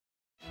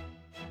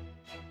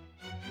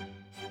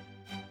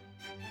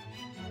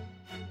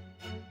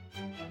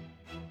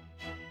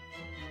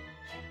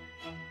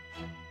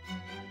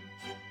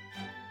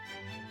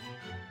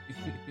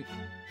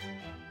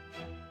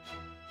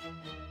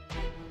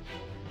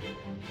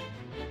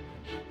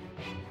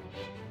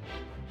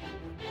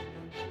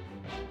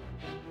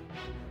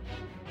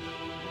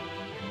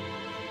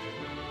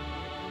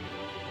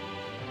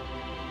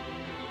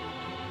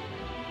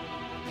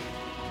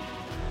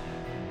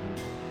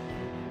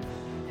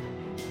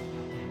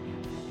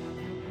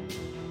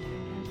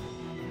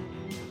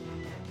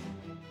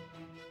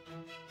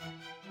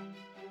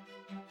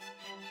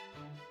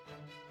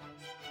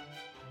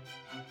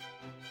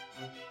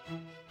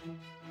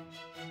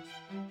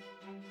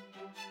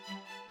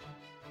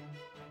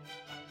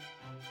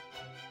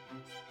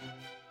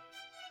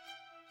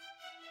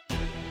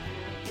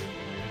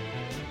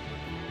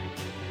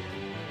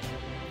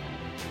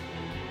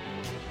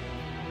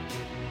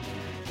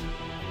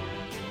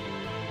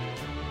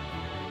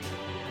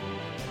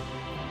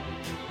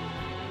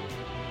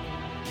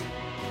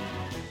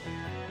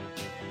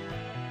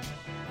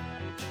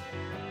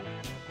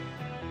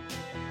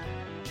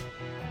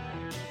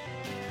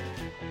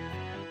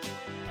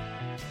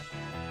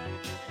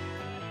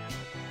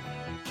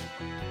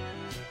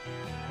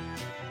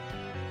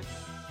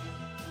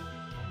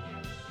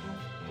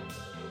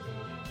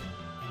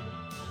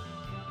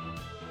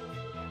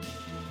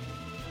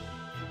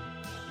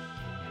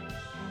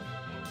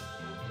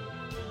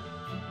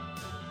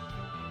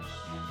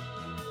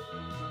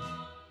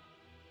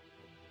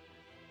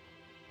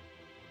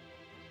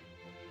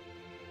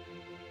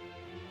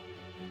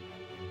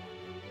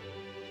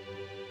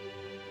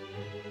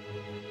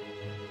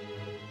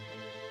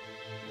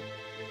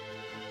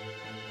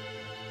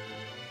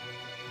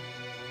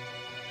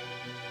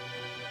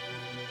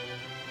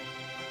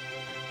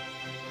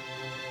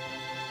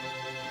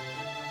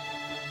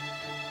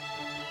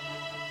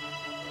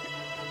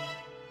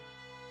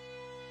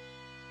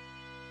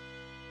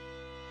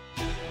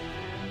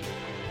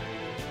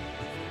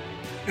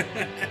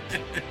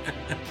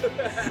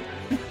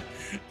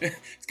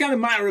It's kind of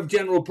a matter of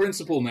general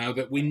principle now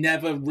that we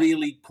never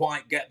really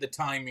quite get the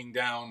timing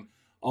down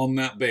on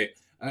that bit.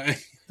 I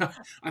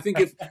think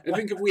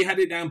if we had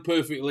it down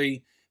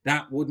perfectly,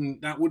 that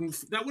wouldn't be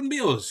us. That wouldn't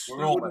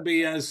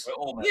be as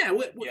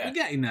we're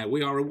getting there.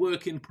 We are a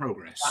work in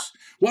progress.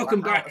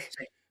 Welcome back.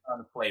 Kind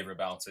of flavour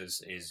about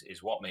us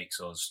is what makes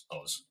us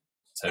us.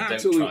 So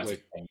Absolutely. Don't try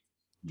to think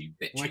you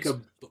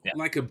bitches.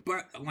 Like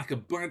a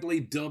badly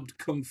dubbed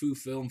kung fu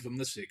film from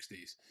the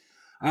 60s.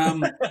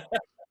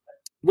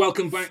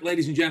 Welcome back,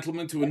 ladies and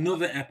gentlemen, to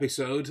another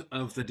episode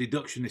of the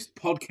Deductionist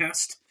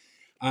podcast.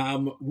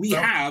 We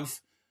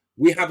have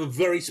a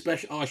very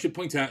special. Oh, I should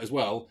point out as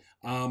well.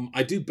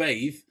 I do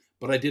bathe,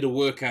 but I did a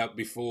workout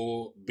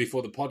before the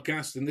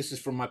podcast, and this is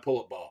from my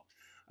pull-up bar.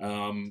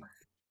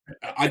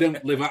 I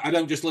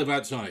don't just live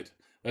outside.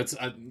 That's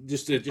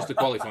just to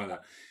qualify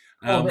that.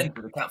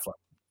 The cat fly.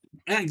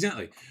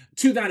 Exactly.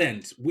 To that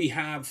end, we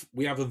have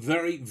a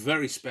very,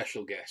 very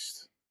special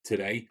guest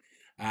today.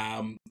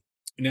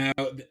 Now,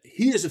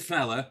 here's a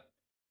fella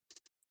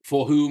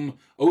for whom,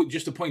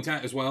 just to point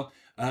out as well,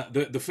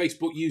 the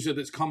Facebook user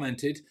that's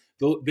commented,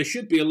 there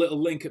should be a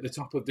little link at the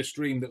top of the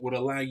stream that would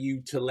allow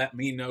you to let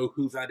me know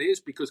who that is,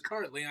 because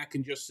currently I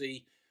can just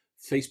see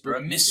Facebook. You're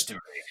a mystery.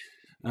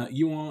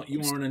 You are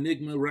an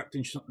enigma wrapped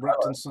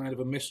inside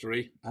of a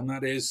mystery, and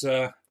that is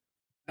an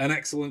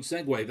excellent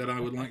segue that I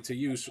would like to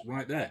use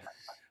right there.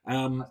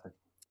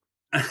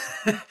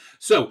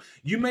 So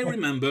you may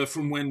remember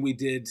from when we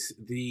did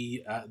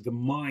the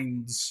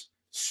Minds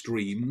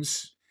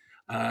streams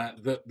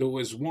that there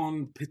was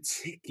one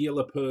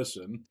particular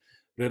person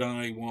that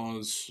I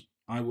was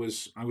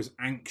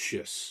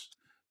anxious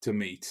to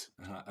meet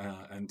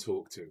and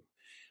talk to,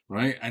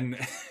 right? And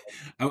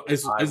I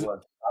was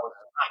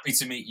happy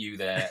to meet you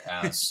there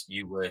as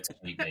you were to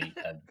meet me.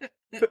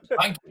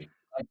 Thank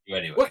you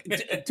anyway. Well,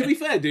 to be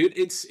fair, dude,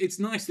 it's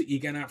nice that you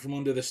get out from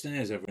under the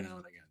stairs every now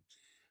and again.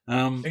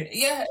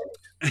 Yeah,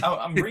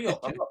 I'm real.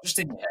 I'm not just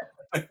in there.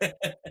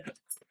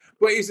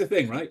 But here's the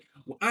thing, right?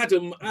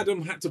 Adam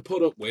had to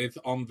put up with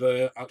on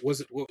the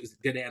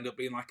did it end up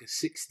being like a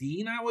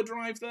 16-hour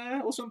drive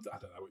there or something? I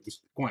don't know. It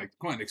was quite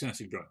an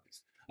excessive drive.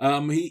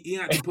 He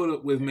had to put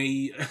up with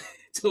me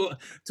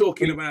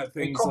talking about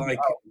things like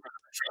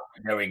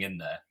going in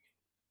there.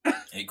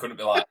 It couldn't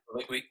be like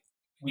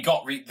we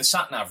got the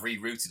sat nav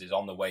rerouted us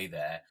on the way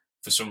there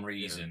for some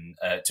reason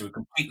to a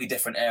completely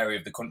different area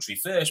of the country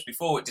first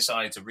before it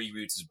decided to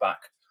reroute us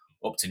back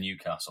up to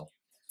Newcastle.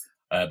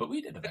 But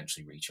we did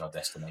eventually reach our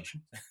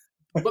destination.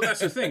 But that's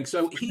the thing.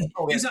 So he's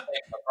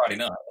Friday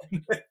night.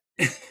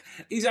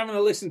 He's having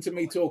a listen to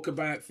me talk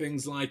about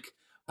things like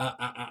I've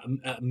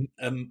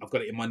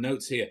got it in my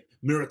notes here: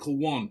 Miracle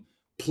One,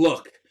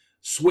 Pluck,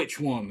 Switch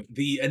One,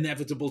 the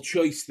inevitable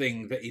choice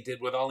thing that he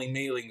did with Ollie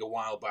Mealing a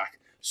while back,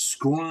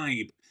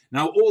 Scribe.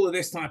 Now, all of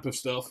this type of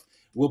stuff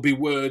will be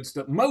words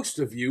that most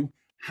of you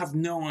have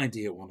no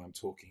idea what I'm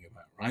talking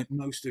about, right?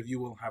 Most of you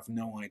will have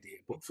no idea.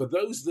 But for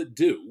those that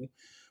do,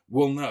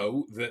 will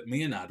know that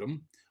me and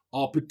Adam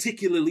are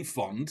particularly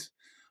fond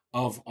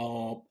of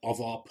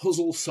our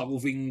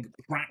puzzle-solving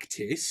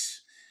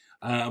practice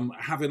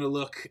having a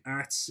look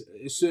at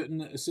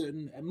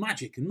certain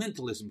magic and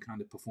mentalism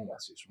kind of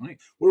performances. Right,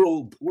 we're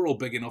all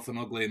big enough and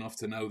ugly enough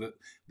to know that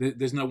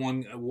there's no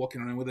one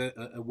walking around with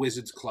a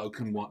wizard's cloak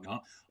and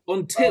whatnot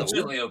until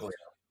Absolutely ugly.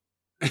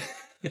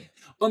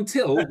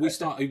 until we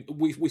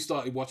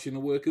started watching the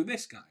work of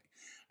this guy.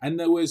 And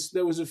there was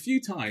a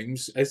few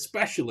times,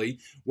 especially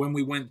when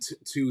we went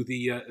to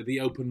the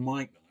open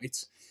mic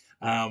night,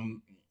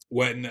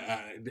 when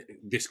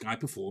this guy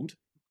performed,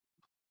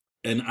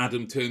 and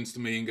Adam turns to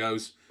me and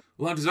goes,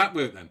 "Well, how does that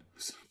work then?"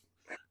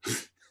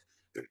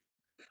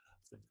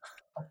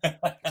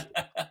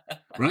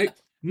 Right?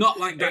 Not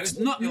like that's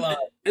not,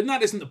 and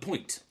that isn't the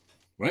point,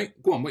 right?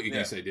 Go on, what are you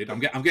going to say, dude? I'm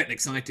getting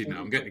excited now.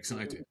 I'm getting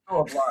excited.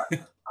 I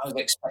was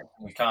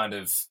expecting kind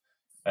of,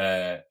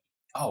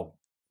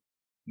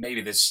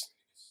 maybe there's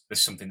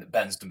something that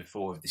Ben's done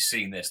before. Have they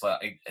seen this?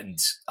 And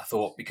I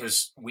thought,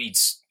 because we'd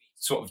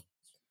sort of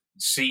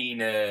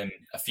seen a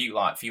few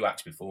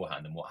acts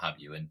beforehand and what have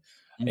you, and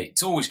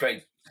it's always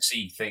great to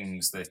see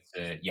things that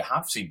you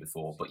have seen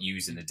before but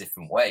used in a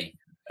different way.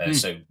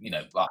 So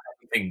like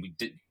everything we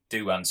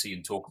do and see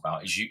and talk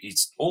about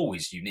it's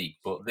always unique,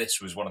 but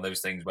this was one of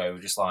those things where we're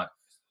just like,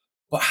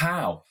 but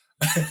how?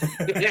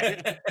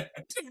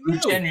 We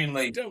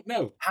genuinely don't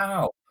know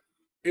how.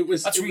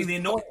 That's really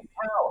annoying.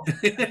 How?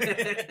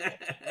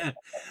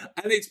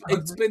 And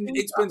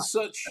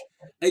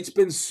it's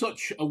been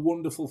such a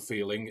wonderful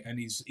feeling, and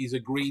he's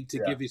agreed to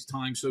give his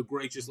time so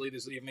graciously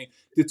this evening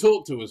to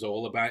talk to us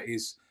all about a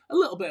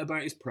little bit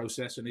about his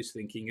process and his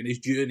thinking and his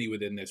journey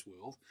within this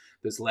world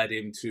that's led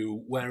him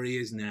to where he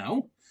is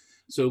now.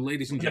 So,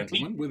 ladies and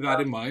gentlemen, with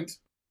that in mind,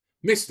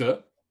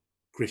 Mr.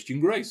 Christian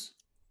Grace.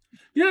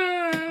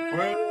 Yay!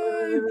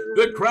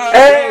 The crowd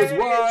goes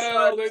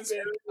wild.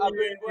 I've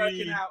been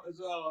working out as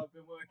well.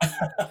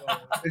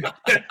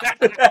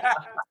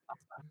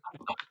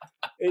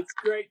 It's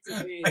great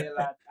to be here,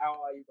 lad.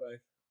 How are you both?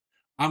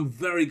 I'm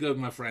very good,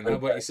 my friend. How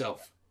about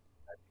yourself?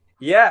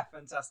 Yeah,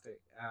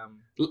 fantastic.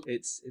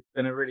 It's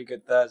been a really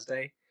good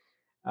Thursday.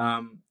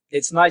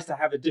 It's nice to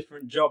have a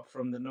different job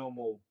from the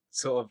normal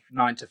sort of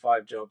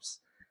 9-to-5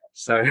 jobs.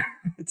 So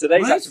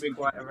today's actually been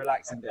quite a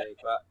relaxing day,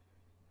 but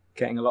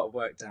getting a lot of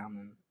work done.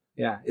 And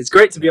yeah, it's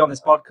great to be on this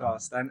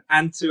podcast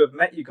and to have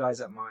met you guys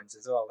at Minds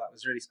as well. That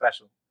was really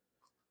special.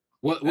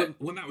 Well,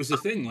 when that was the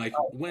thing, like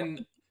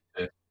when...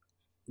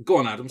 Go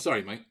on, Adam.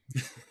 Sorry, mate.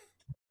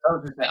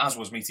 As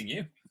was meeting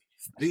you.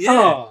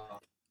 Yeah.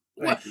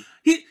 Well,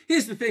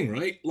 here's the thing,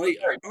 right? Like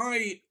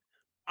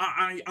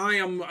I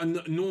am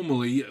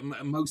normally,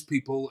 most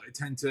people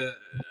tend to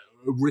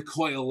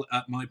recoil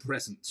at my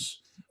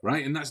presence,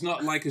 right? And that's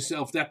not like a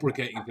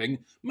self-deprecating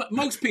thing.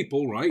 Most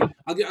people, right?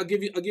 I'll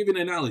give you an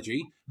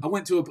analogy. I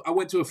went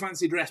to a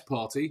fancy dress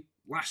party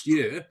last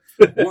year.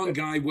 One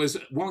guy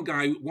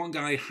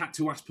had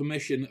to ask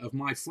permission of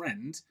my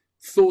friend.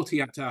 Thought he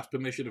had to ask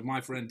permission of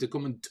my friend to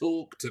come and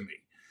talk to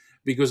me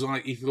because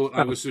he thought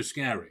I was so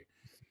scary.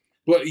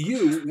 But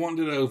you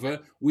wandered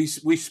over, we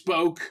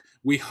spoke,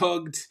 we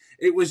hugged.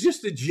 It was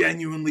just a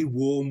genuinely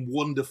warm,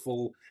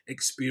 wonderful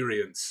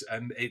experience.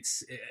 And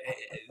it's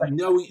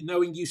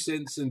knowing you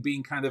since and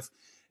being kind of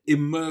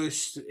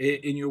immersed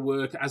in your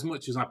work as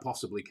much as I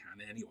possibly can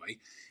anyway.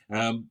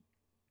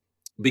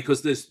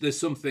 Because there's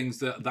some things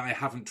that I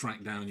haven't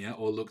tracked down yet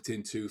or looked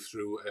into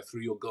through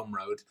your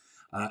Gumroad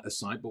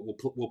site, but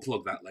we'll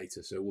plug that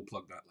later. So we'll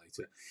plug that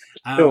later.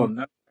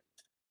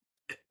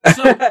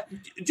 So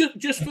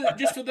just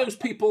for those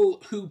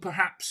people who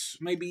perhaps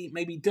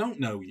maybe don't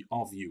know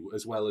of you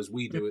as well as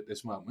we do at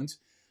this moment,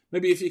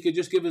 maybe if you could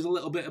just give us a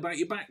little bit about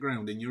your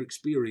background and your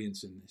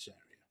experience in this area.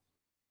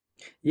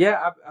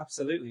 Yeah,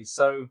 absolutely.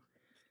 So,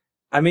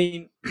 I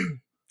mean,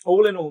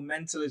 all in all,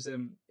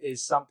 mentalism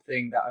is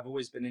something that I've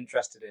always been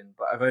interested in,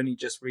 but I've only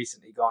just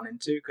recently gone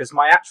into because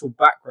my actual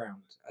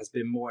background has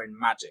been more in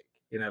magic,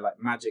 like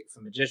magic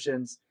for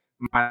magicians,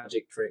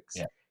 magic tricks,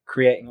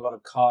 creating a lot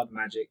of card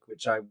magic,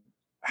 which I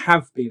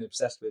have been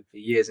obsessed with for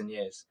years and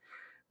years.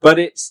 But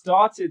it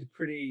started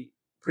pretty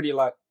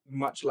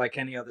much like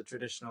any other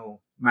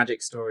traditional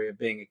magic story of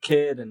being a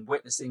kid and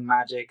witnessing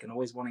magic and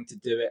always wanting to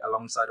do it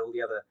alongside all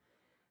the other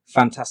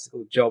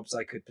fantastical jobs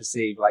I could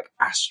perceive, like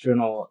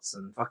astronauts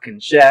and fucking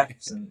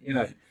chefs, and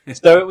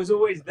so it was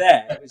always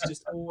there. It was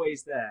just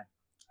always there.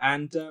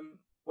 And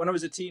when I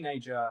was a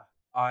teenager,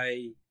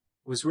 I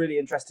was really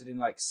interested in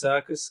like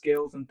circus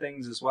skills and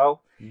things as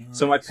well. Nice.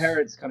 So my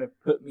parents kind of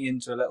put me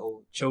into a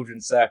little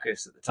children's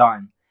circus at the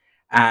time,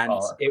 and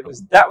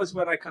that was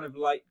when I kind of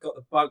like got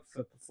the bug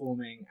for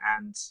performing.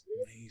 And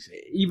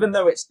even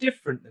though it's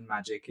different than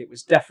magic, it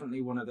was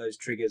definitely one of those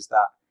triggers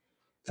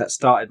that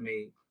started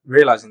me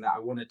realizing that I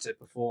wanted to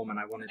perform and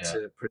I wanted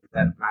to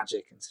present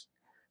magic and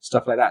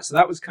stuff like that. So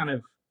that was kind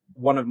of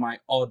one of my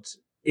odd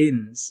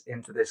ins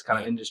into this kind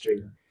of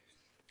industry.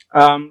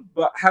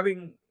 But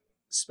having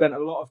spent a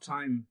lot of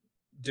time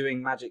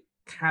doing magic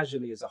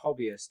casually as a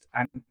hobbyist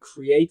and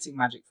creating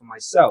magic for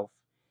myself,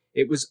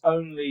 it was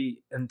only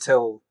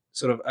until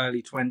sort of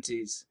early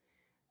 20s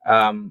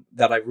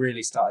that I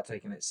really started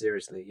taking it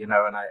seriously, and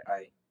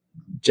I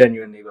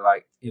genuinely were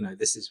like,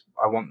 this is,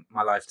 I want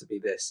my life to be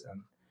this.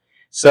 And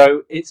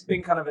so it's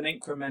been kind of an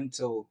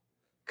incremental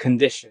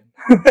condition.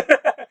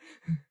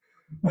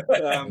 I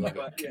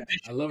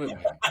love it,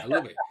 man. I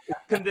love it.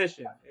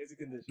 Condition. It's a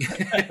condition.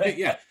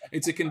 Yeah,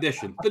 it's a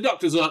condition. The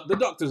doctors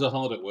are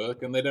hard at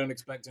work, and they don't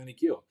expect any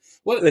cure.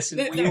 Well, listen,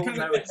 we all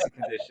know it's a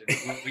condition.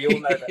 We all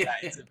know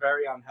that it's a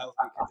very unhealthy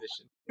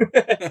condition.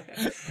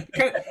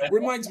 Kind of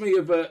reminds me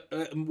of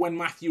when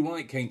Matthew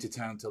Wright came to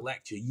town to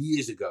lecture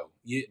years ago,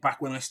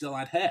 back when I still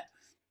had hair.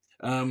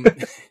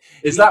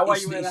 Is that why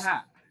you wear the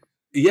hat?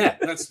 Yeah,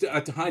 that's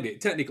to hide it.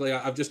 Technically,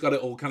 I've just got it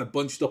all kind of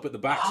bunched up at the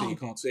back so you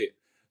can't see it.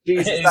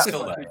 Jesus, that's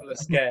why people are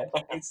scared.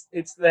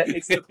 It's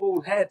the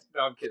bald head.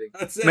 No, I'm kidding.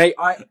 That's it. Mate,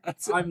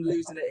 I'm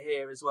losing it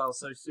here as well.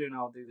 So soon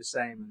I'll do the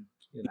same.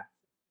 And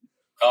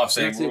Oh,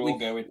 so we're all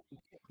going.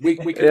 We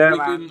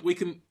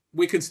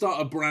can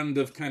start a brand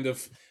of kind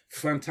of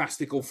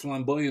fantastical,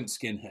 flamboyant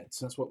skinheads.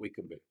 That's what we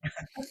can be.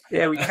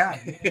 Yeah, we can.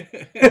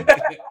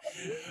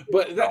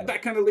 But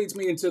that kind of leads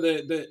me into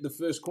the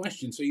first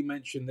question. So you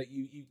mentioned that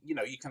you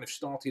kind of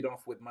started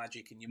off with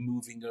magic and you're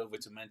moving over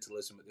to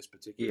mentalism at this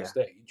particular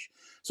stage.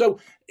 So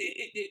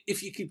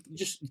if you could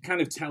just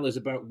kind of tell us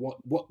about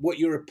what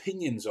your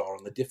opinions are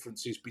on the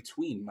differences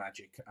between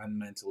magic and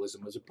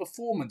mentalism as a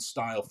performance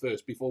style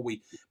first, before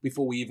we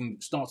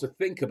even start to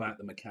think about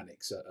the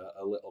mechanics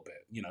a little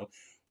bit.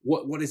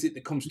 What is it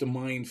that comes to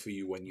mind for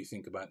you when you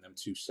think about them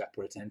two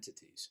separate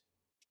entities?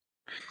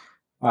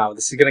 Wow,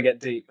 this is going to get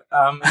deep.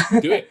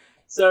 Do it.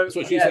 So that's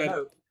what she said.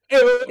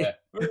 No.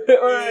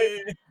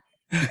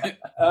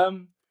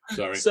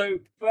 Sorry. So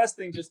first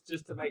thing, just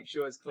to make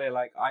sure it's clear,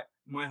 like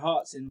my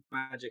heart's in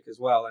magic as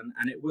well, and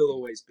it will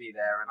always be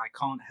there, and I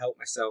can't help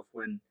myself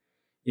when,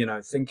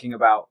 thinking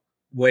about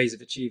ways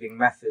of achieving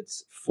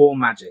methods for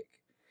magic.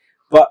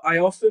 But I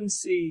often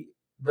see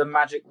the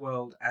magic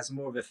world as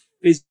more of a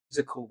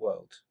physical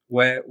world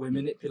where we're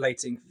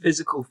manipulating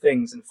physical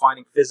things and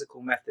finding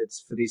physical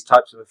methods for these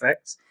types of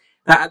effects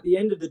that at the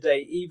end of the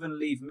day even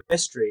leave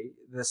mystery.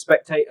 The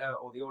spectator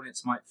or the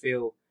audience might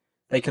feel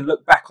they can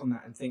look back on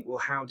that and think, well,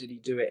 how did he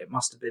do it? It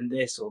must have been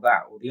this or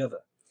that or the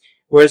other.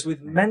 Whereas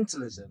with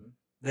mentalism,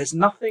 there's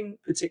nothing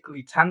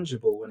particularly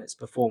tangible when it's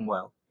performed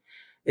well.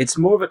 It's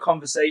more of a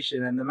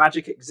conversation, and the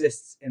magic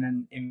exists in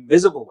an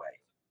invisible way.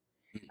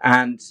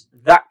 And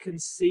that can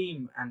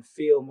seem and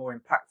feel more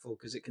impactful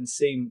because it can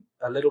seem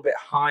a little bit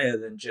higher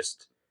than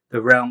just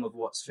the realm of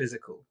what's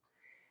physical.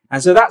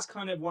 And so that's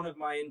kind of one of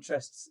my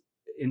interests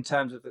in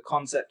terms of the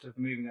concept of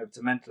moving over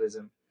to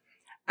mentalism,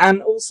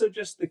 and also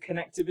just the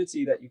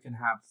connectivity that you can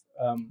have.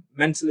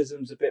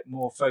 Mentalism's a bit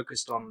more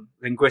focused on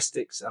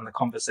linguistics and the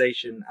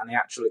conversation and the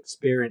actual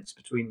experience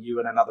between you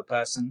and another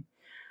person.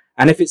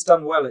 And if it's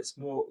done well, it's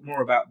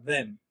more about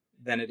them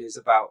than it is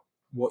about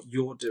what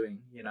you're doing,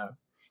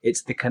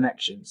 It's the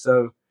connection.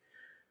 So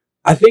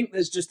I think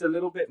there's just a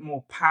little bit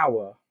more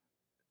power.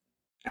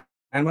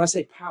 And when I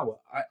say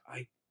power,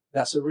 I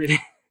that's a really,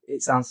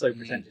 it sounds so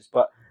pretentious,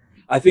 but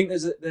I think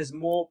there's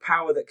more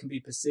power that can be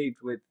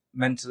perceived with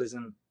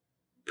mentalism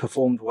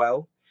performed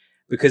well,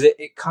 because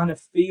it kind of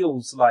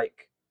feels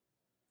like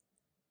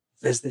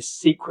there's this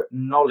secret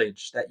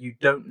knowledge that you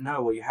don't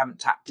know or you haven't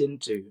tapped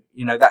into,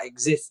 that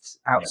exists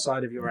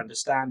outside of your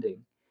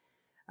understanding.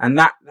 And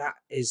that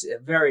is a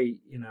very,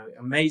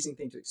 amazing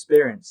thing to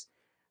experience.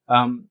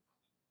 The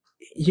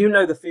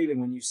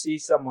feeling when you see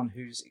someone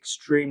who's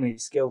extremely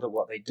skilled at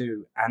what they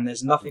do and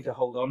there's nothing to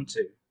hold on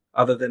to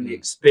other than the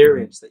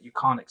experience that you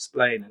can't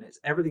explain, and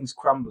everything's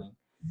crumbling.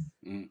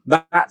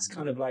 That's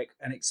kind of like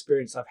an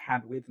experience I've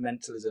had with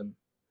mentalism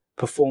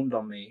performed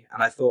on me.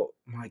 And I thought,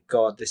 my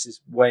God, this is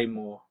way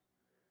more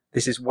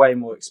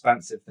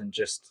expansive than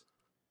just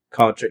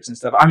card tricks and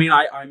stuff. I mean,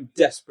 I'm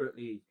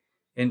desperately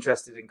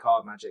interested in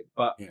card magic,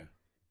 but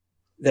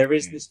there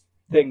is this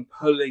thing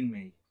pulling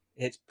me.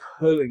 It's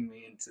pulling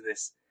me into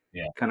this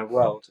kind of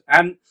world.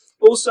 And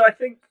also, I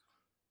think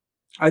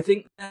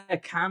there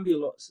can be a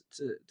lot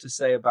to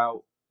say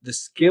about the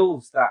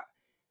skills that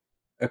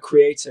a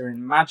creator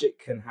in magic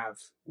can have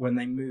when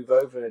they move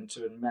over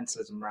into a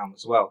mentalism realm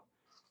as well.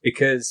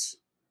 Because,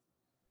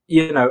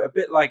 a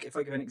bit like, if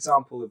I give an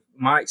example of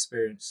my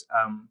experience,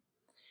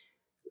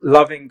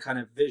 loving kind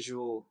of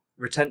visual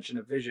retention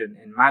of vision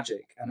in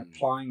magic and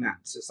applying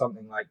that to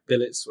something like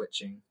billet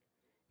switching,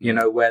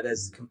 where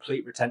there's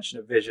complete retention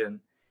of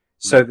vision,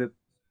 so that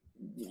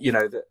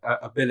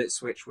a billet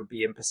switch would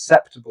be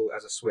imperceptible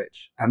as a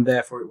switch, and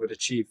therefore it would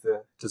achieve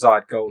the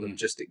desired goal of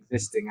just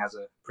existing as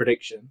a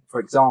prediction, for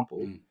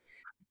example.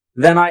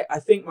 Then I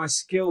think my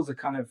skills are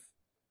kind of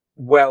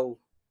well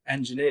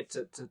engineered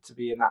to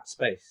be in that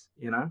space,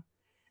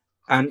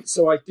 And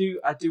so I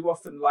do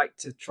often like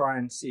to try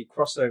and see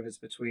crossovers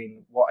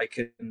between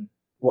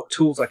what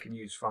tools I can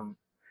use from,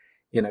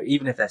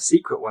 even if they're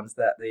secret ones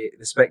that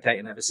the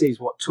spectator never sees,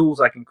 what tools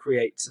I can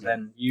create to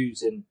then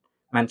use in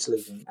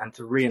mentalism and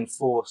to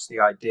reinforce the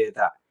idea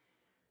that,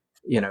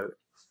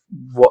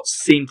 what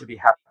seemed to be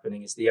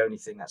happening is the only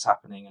thing that's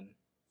happening. And,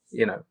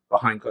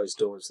 behind closed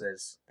doors,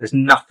 there's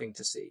nothing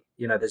to see,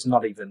 there's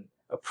not even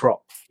a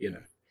prop,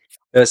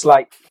 It's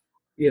like,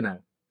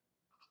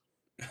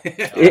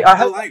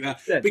 I like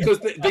that because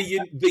the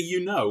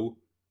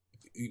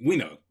we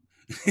know.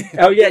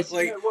 Oh yes,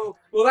 well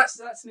that's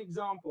an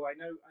example. I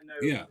know.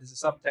 Yeah. There's a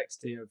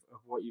subtext here of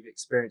what you've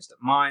experienced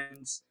at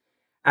Mines,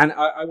 and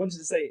I wanted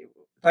to say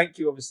thank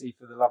you, obviously,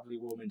 for the lovely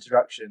warm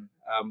introduction.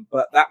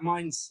 But that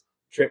Mines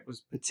trip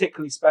was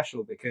particularly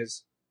special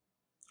because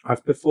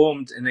I've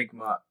performed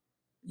Enigma,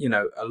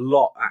 a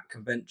lot at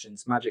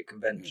conventions, magic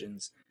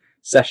conventions,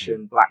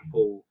 Session,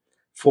 Blackpool,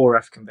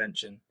 4F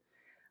convention.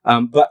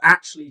 But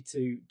actually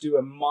to do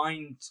a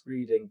mind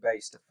reading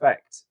based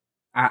effect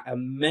at a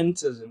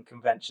mentalism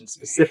convention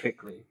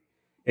specifically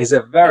is a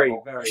very,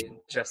 very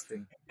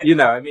interesting,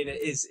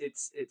 it's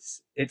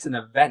an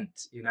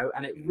event,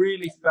 and it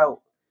really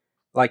felt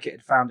like it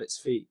had found its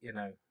feet,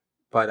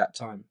 by that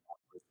time.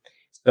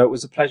 So it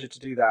was a pleasure to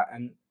do that.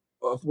 And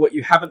what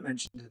you haven't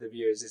mentioned to the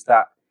viewers is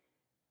that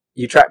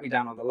you tracked me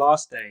down on the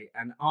last day,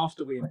 and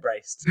after we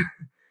embraced,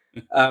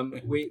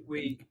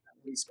 we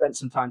spent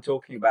some time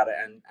talking about it,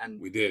 and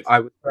we did.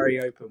 I was very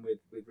open with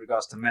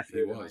regards to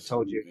method, and I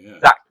told you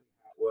exactly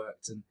how it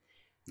worked, and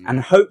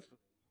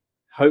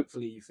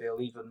hopefully you feel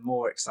even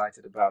more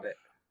excited about it.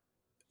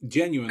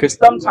 Genuinely, because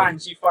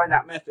sometimes you find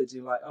out methods,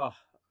 you're like,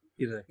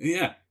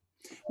 yeah.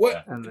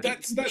 Well,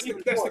 that's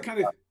the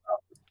kind of.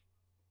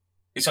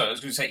 So I was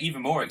going to say,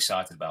 even more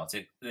excited about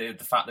it, the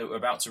fact that we're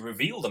about to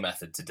reveal the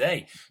method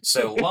today.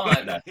 So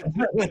live.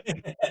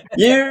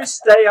 You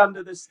stay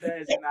under the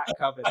stairs in that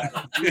cupboard,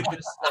 Alex. You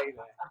just stay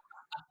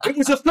there. It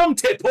was a thumb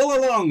tip all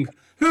along.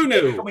 Who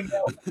knew?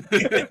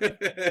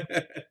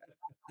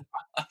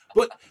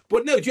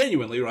 But no,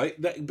 genuinely, right?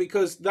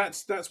 Because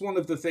that's one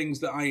of the things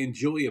that I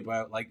enjoy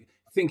about like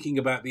thinking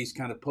about these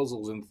kind of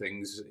puzzles and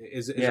things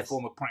is a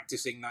form of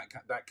practicing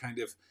that kind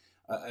of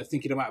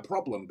thinking about a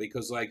problem,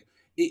 because like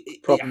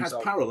it has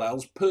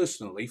parallels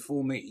personally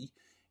for me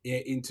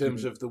in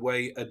terms of the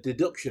way a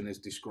deduction is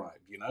described.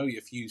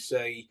 If you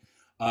say,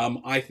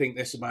 I think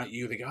this about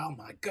you, they go, oh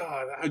my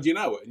God, how do you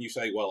know it? And you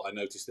say, well, I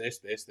noticed this,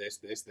 and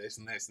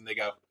this, and they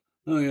go,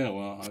 oh yeah,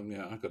 well,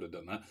 I could have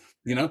done that,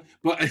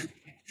 But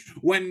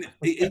when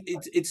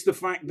it's the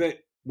fact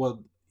that,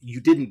 well,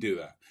 you didn't do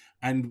that,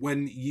 and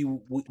when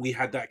we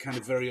had that kind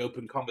of very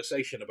open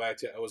conversation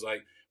about it, I was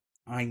like,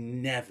 I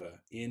never,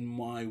 in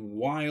my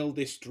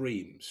wildest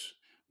dreams,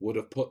 would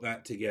have put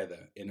that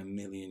together in a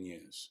million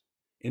years.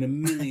 In a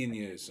million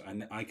years,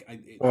 and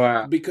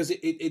wow. Because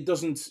it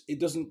doesn't.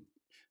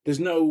 There's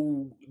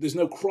no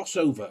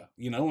crossover,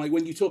 like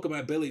when you talk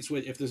about billets,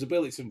 if there's a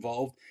billets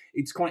involved,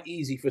 it's quite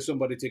easy for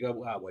somebody to go,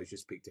 well, I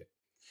just picked it,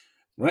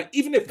 right?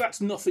 Even if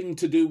that's nothing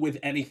to do with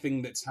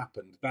anything that's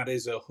happened, that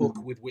is a hook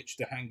with which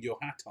to hang your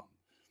hat on,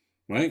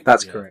 right?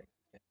 That's correct.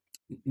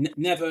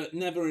 Never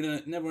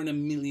in a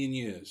million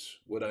years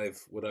would I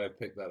have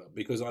picked that up,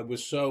 because I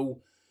was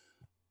so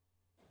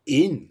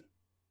in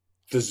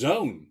the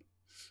zone.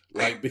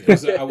 Like,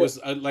 because I was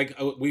like,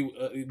 we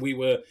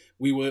were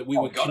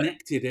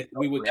connected.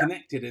 We were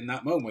connected in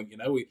that moment.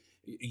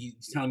 You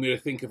telling me to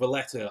think of a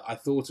letter. I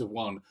thought of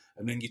one,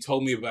 and then you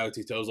told me about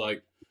it. I was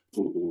like,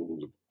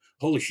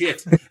 holy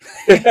shit,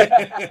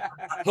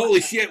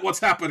 holy shit, what's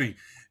happening?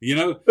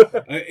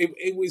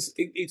 It's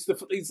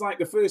like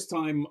the first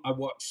time I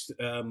watched.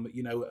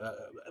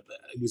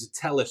 It was a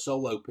Teller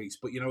solo piece,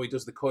 but he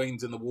does the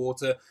coins in the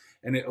water,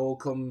 and it all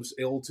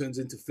turns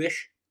into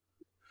fish.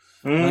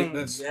 Like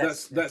that's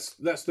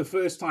the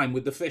first time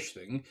with the fish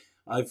thing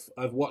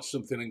I've watched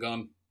something and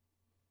gone,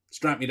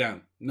 strap me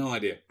down, no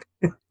idea,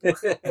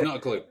 not a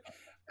clue,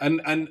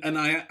 and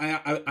I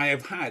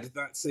have had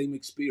that same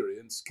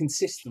experience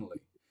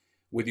consistently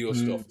with your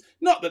stuff.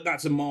 Not that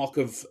that's a mark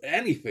of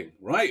anything,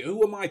 right?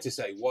 Who am I to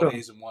say what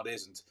is and what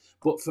isn't?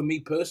 But for me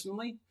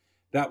personally,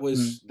 that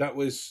was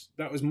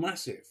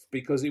massive,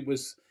 because it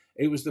was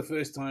the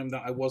first time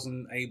that I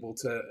wasn't able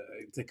to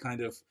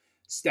kind of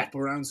step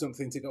around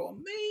something to go, oh,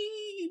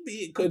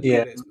 maybe it could be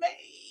this,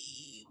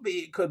 maybe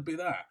it could be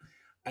that.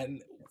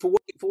 And for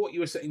what you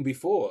were saying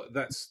before,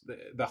 that's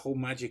the whole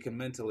magic and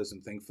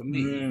mentalism thing. For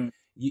me,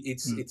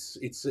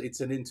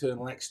 it's an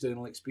internal,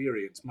 external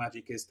experience.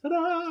 Magic is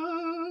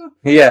ta-da.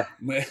 Yeah.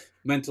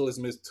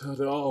 Mentalism is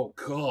ta-da. Oh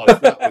God,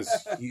 that was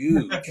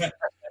huge.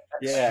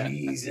 Yeah.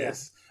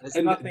 Jesus.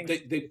 There's nothing.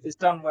 If it's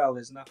done well,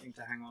 there's nothing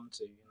to hang on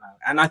to,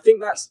 And I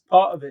think that's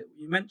part of it.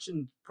 You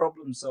mentioned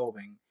problem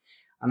solving,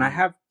 and I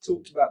have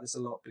talked about this a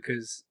lot,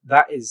 because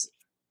that is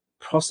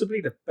possibly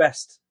the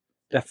best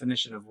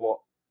definition of what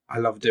I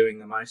love doing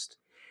the most.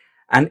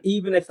 And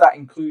even if that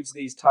includes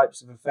these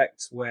types of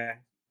effects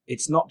where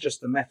it's not just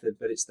the method,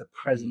 but it's the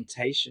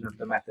presentation of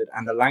the method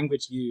and the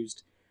language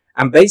used,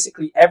 and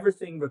basically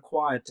everything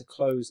required to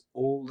close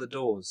all the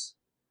doors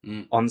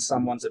on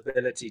someone's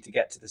ability to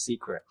get to the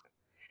secret,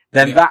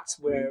 then that's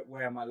where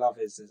my love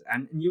is.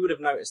 And you would have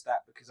noticed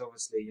that, because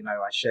obviously,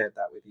 I shared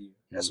that with you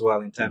as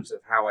well, in terms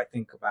of how I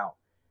think about,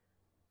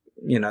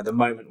 the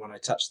moment when I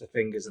touch the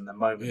fingers and the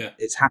moment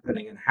it's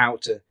happening, and how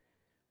to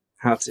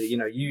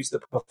use the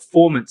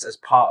performance as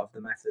part of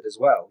the method as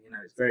well.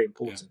 It's very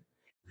important.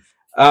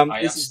 Sorry,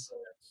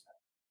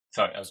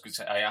 I was going to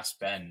say, I asked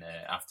Ben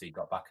after he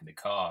got back in the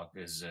car,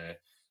 because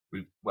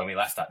when we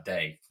left that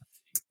day,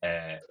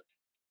 I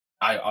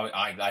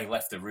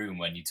left the room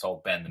when you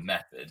told Ben the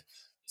method.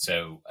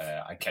 So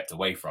I kept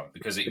away from it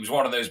because it was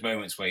one of those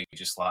moments where you're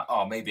just like,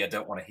 oh, maybe I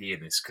don't want to hear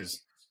this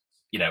because,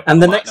 you know. And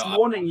the next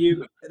morning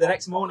you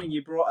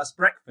brought us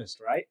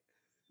breakfast, right?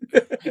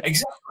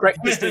 Exactly.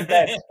 Breakfast in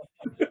bed.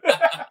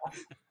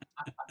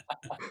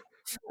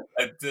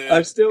 And,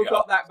 I've still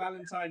got that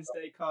Valentine's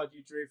Day card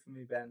you drew for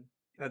me, Ben.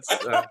 That's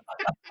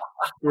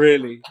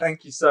really,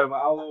 thank you so much.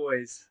 I'll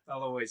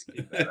always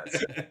keep that.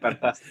 That's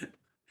fantastic.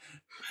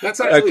 That's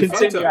actually a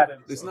continue, photo.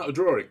 Adam. It's not a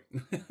drawing.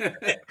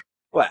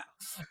 Well,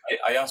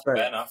 I asked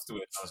Ben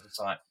afterwards. I was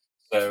just like,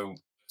 "So,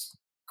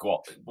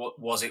 what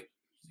was it?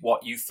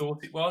 What you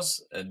thought it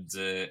was?" And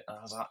I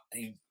was like,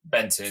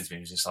 Ben turned to me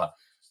and was just like,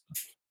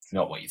 "It's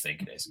not what you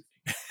think it is."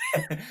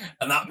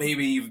 And that made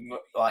me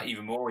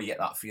even more. You get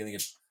that feeling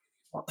of,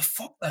 "What the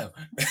fuck, though?"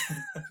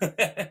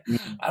 And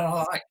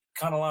I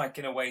kind of like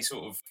in a way,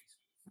 sort of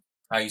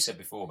how you said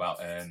before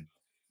about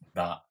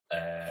that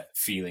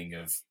feeling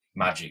of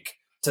magic,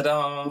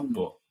 ta-da,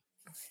 but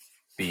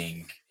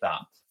being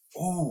that,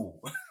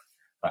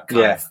 that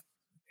kind of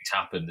it's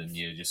happened, and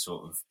you're just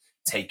sort of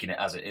taking it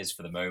as it is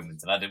for the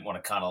moment. And I didn't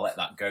want to kind of let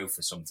that go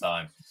for some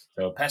time.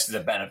 So I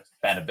pestered Ben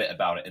a bit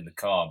about it in the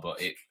car,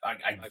 but I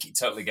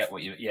totally get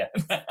what it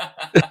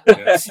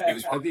was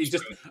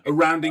just a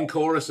rounding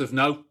chorus of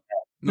no,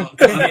 not.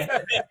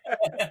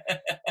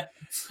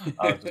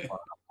 I was just like,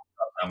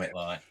 damn it,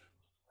 like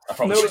I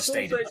probably should have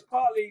stayed. It's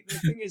partly the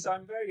thing is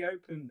I'm very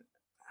open,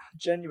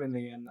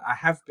 genuinely, and I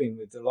have been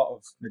with a lot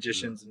of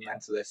magicians and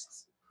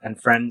mentalists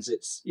and friends.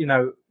 It's, you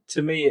know,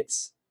 to me,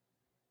 it's,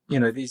 you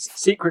know, these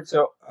secrets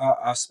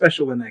are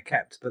special when they're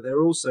kept, but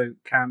they're also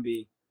can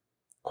be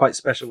quite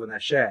special when they're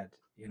shared,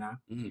 you know,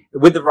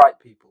 with the right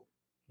people,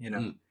 you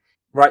know,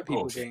 right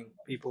people being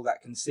people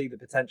that can see the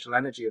potential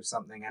energy of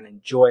something and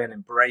enjoy and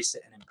embrace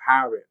it and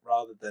empower it,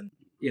 rather than,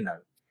 you know,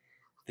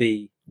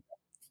 the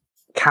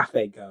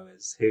cafe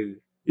goers who,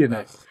 you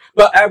know,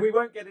 but we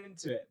won't get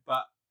into it,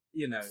 but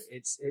you know, it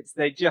is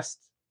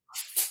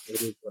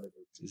what it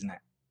is, isn't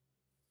it?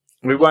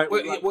 We won't.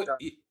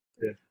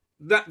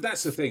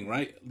 That's the thing,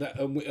 right? That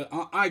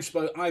I've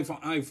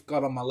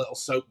got on my little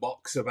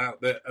soapbox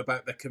about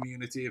the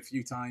community a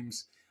few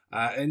times,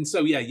 and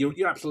so yeah,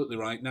 you're absolutely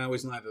right. Now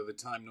is neither the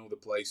time nor the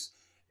place.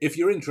 If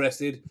you're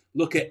interested,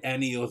 look at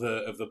any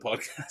other of the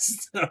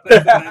podcasts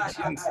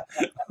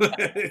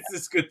It's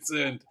as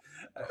concerned.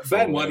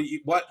 Ben, why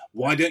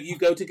don't you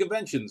go to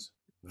conventions?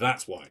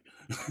 That's why.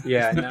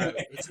 Yeah, no,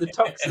 it's the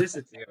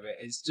toxicity of it.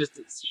 It's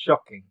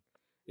shocking.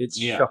 It's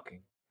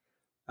shocking.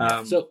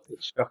 It's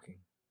shocking.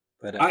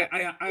 But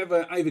I have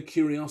a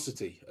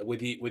curiosity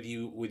with you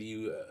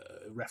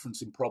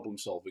referencing problem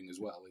solving as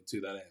well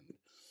to that end.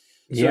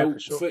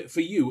 So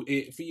for you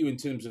in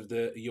terms of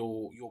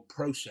your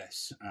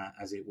process,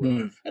 as it were,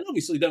 and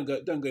obviously don't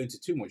go into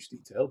too much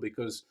detail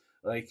because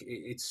like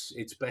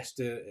it's best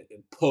to,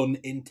 pun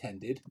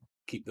intended,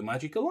 keep the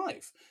magic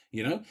alive,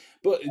 you know.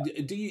 But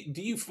do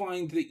you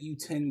find that you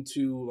tend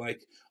to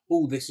like,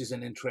 oh, this is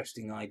an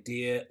interesting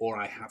idea, or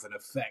I have an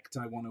effect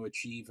I want to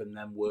achieve, and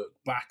then work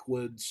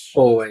backwards?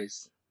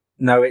 Always.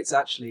 No, it's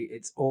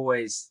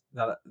always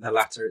the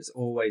latter. It's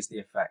always the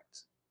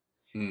effect.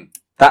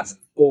 That's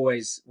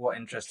always what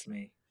interests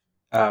me.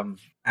 And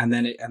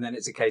then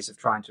it's a case of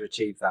trying to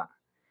achieve that.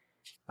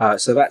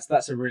 So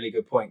that's a really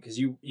good point, because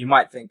you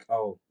might think,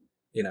 oh,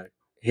 you know,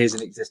 here's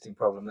an existing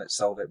problem, let's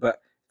solve it.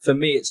 But for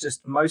me, it's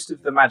just most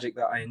of the magic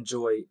that I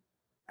enjoy,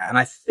 and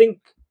I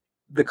think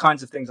the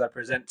kinds of things I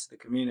present to the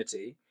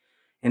community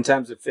in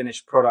terms of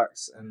finished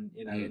products and,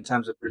 you know, in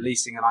terms of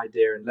releasing an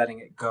idea and letting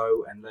it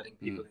go and letting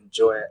people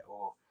enjoy it,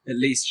 or at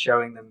least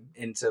showing them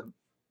into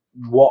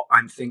what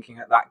I'm thinking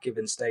at that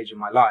given stage in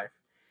my life,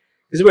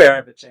 because we're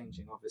ever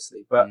changing,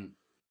 obviously. But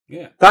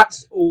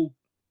that's all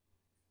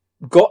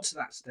got to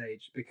that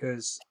stage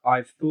because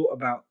I've thought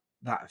about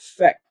that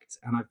effect,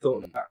 and I've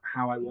thought about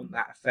how I want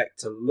that effect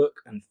to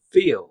look and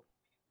feel,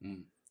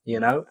 you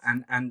know,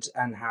 and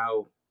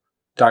how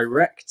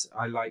direct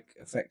I like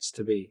effects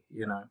to be,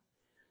 you know.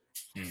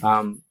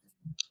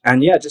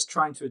 And yeah, just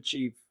trying to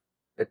achieve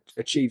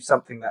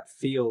something that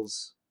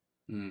feels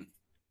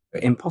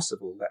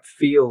impossible,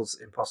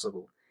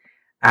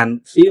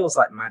 and feels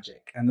like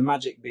magic. And the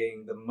magic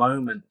being the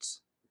moment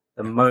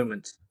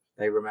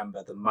they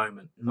remember, the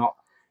moment, not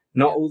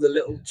all the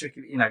little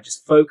tricky, you know,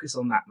 just focus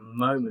on that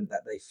moment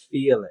that they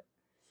feel it.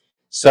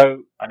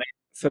 So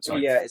for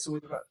me, it's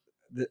always about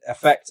the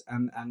effect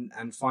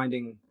and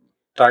finding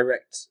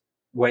direct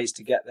ways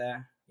to get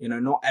there. You know,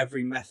 not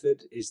every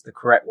method is the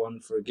correct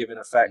one for a given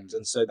effect.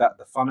 And so that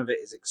the fun of it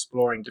is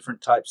exploring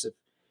different types of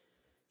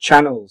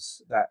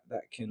channels that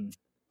can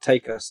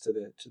take us to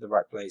the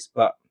right place.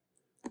 But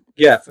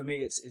yeah, for me,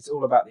 it's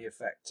all about the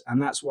effect.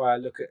 And that's why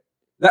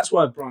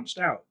I've branched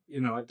out. You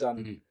know, I've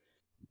done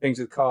things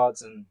with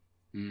cards and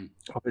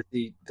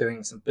obviously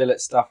doing some billet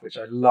stuff, which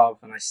I love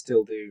and I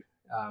still do.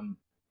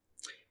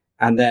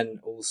 And then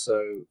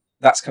also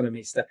that's kind of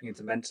me stepping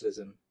into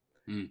mentalism,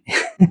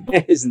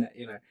 isn't it?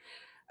 You know,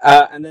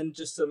 And then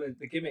just some of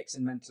the gimmicks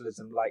in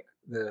mentalism, like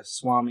the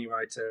Swami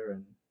writer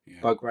and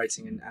bug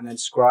writing, and then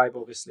Scribe,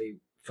 obviously,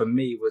 for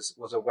me,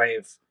 was a way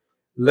of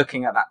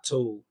looking at that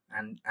tool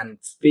and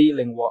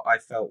feeling what I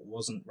felt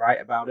wasn't right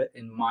about it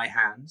in my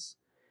hands,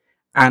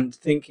 and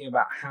thinking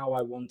about how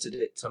I wanted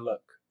it to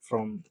look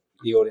from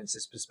the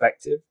audience's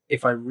perspective.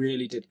 If I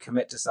really did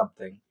commit to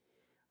something,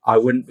 I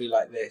wouldn't be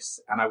like this,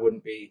 and I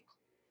wouldn't be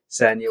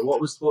saying, yeah,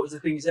 what was the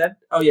thing you said?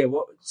 Oh yeah,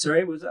 what?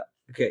 Sorry, what was that?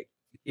 Okay,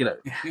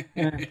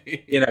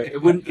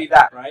 it wouldn't be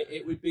that, right?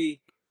 It would be,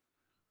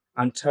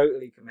 I'm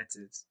totally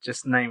committed.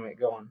 Just name it.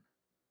 Go on.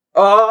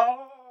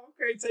 Oh,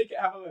 okay, take it.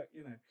 Have a look.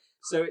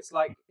 So it's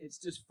like it's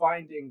just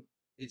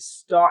it's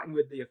starting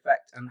with the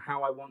effect and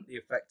how I want the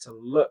effect to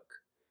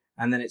look,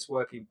 and then it's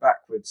working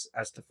backwards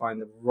as to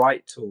find the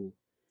right tool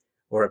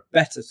or a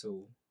better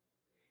tool.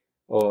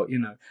 Or,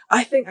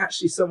 I think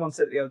actually someone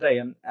said it the other day,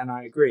 and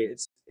I agree.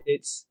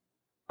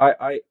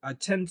 I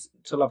tend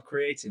to love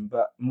creating,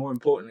 but more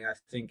importantly, I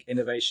think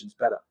innovation's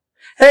better.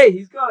 Hey,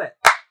 he's got it.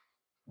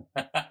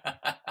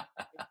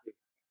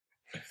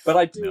 But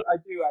I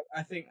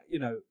think,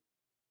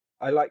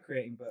 I like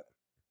creating, but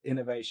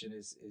innovation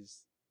is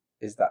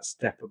that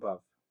step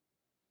above.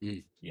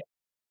 Yeah.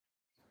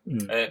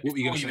 What were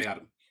you going to say,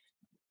 Adam?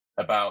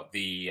 About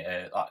the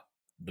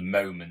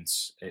moment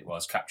it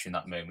was, capturing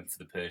that moment for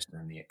the person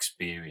and the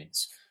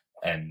experience,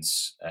 and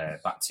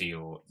back to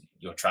your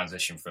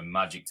transition from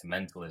magic to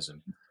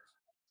mentalism.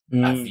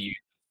 I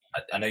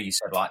know you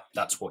said like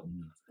that's what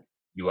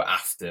you were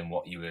after and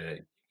what you were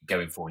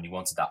going for, and you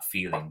wanted that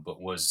feeling, but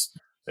was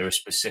there a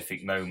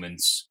specific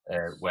moment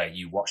where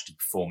you watched a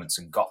performance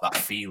and got that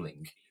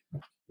feeling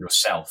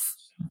yourself,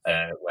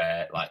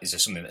 where like, is there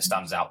something that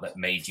stands out that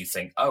made you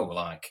think, oh,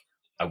 like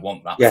I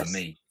want that for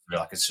me?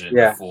 Like a certain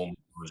performance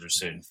or a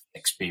certain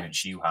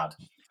experience you had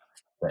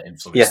that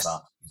influenced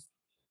that?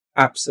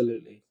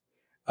 Absolutely.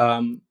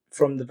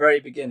 From the very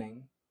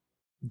beginning,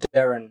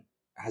 Darren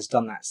has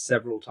done that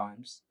several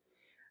times.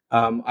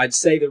 I'd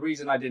say the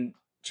reason I didn't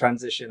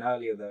transition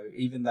earlier, though,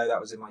 even though that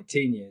was in my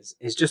teen years,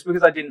 is just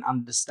because I didn't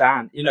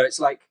understand. It's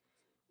like,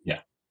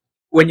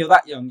 when you're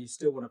that young, you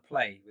still want to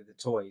play with the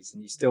toys,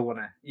 and you still want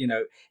to,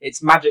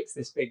 it's magic's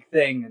this big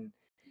thing, and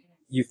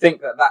you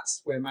think that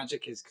that's where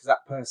magic is because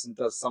that person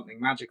does something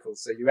magical.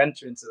 So you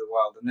enter into the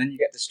world, and then you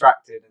get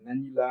distracted, and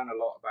then you learn a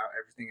lot about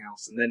everything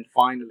else, and then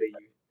finally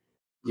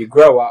you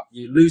grow up,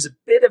 you lose a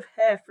bit of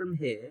hair from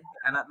here,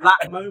 and at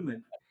that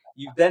moment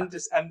you then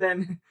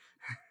then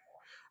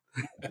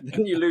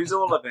you lose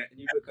all of it and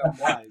you become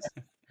wise.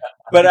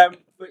 But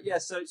yeah,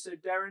 so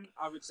Darren,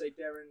 I would say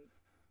Darren,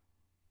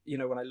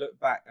 when I look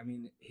back, I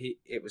mean,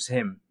 it was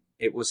him.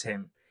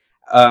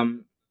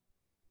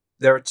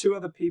 There are two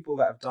other people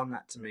that have done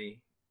that to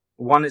me.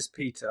 One is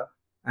Peter,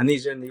 and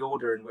these are in the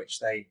order in which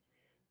they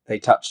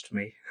touched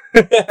me.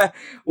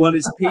 One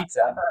is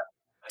Peter.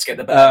 Let's get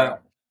the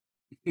background.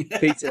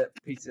 Peter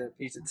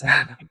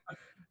Turner.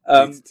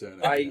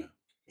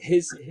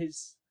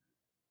 His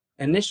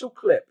initial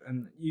clip,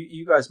 and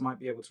you guys might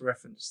be able to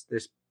reference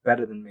this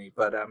better than me,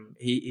 but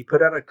he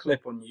put out a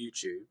clip on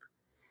YouTube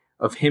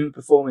of him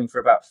performing for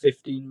about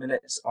 15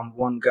 minutes on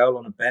one girl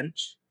on a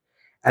bench,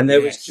 and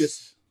there was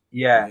just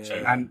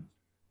and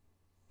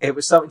it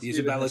was something to do with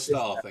Isabella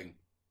Starr thing.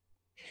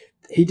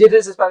 He did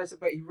Isabella,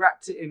 but he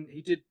wrapped it in.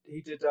 He did.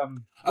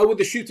 with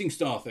the shooting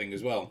star thing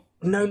as well.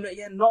 No,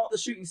 not the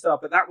shooting star,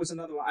 but that was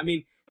another one. I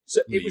mean,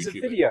 so it was a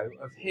video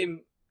of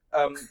him.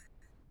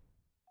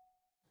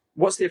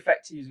 What's the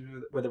effect he uses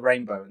with a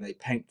rainbow, and they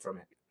paint from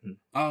it?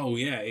 Oh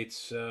yeah,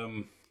 it's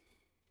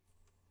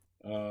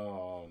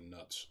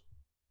nuts.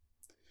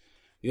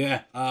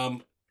 Yeah, I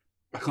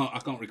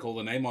can't recall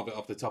the name of it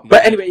off the top of my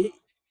head. But anyway,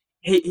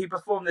 he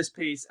performed this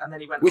piece, and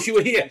then he went. Wish you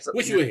were here.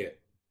 Wish you were here.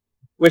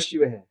 Wish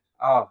you were here.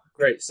 Oh,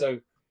 great!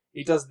 So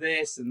he does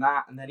this and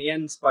that, and then he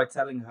ends by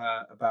telling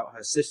her about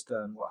her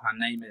sister and what her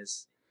name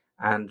is,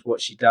 and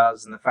what she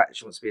does, and the fact that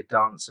she wants to be a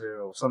dancer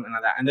or something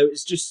like that. And it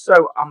was just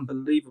so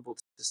unbelievable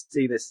to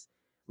see this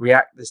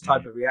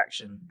type of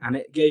reaction, and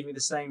it gave me the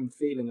same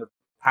feeling of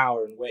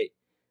power and weight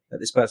that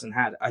this person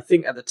had. I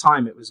think at the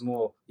time it was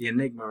more the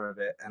enigma of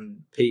it,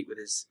 and Pete with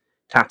his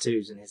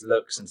tattoos and his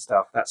looks and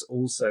stuff. That's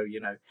also,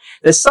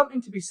 there's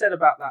something to be said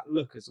about that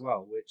look as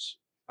well, which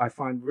I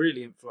find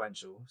really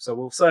influential. So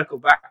we'll circle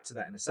back to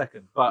that in a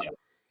second. But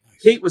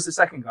Pete was the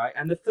second guy,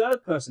 and the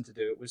third person to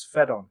do it was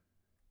Fedon.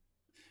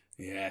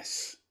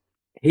 Yes.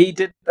 He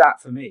did that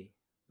for me,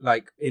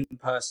 like in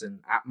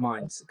person at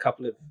Mainz, a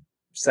couple of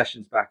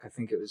sessions back. I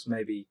think it was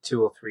maybe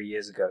 2 or 3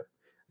 years ago.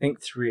 I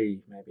think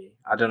 3, maybe.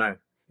 I don't know.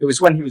 It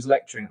was when he was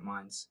lecturing at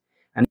Mainz,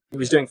 and he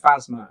was doing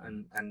Phasma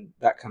and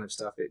that kind of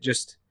stuff. It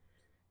just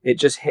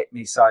hit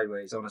me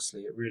sideways.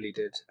 Honestly, it really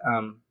did.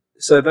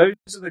 So those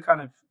are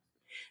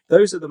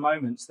the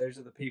moments. Those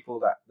are the people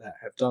that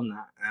have done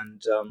that,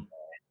 and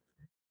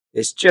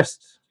it's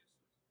just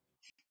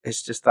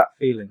that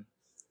feeling.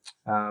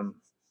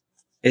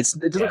 It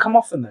doesn't come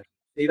often though.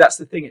 See, that's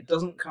the thing. It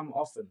doesn't come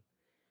often.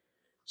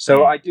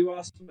 So I do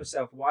ask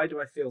myself, why do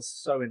I feel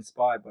so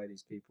inspired by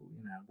these people?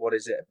 What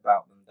is it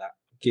about them that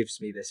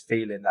gives me this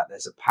feeling that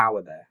there's a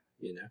power there,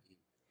 you know.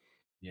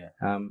 Yeah.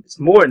 It's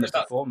more in the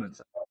performance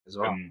as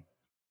well.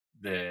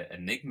 The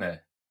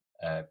Enigma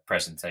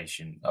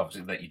presentation,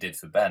 obviously, that you did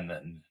for Ben,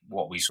 and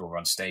what we saw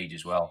on stage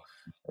as well,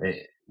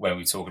 where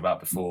we talked about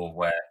before,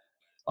 where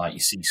like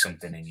you see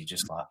something and you're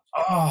just like,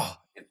 oh,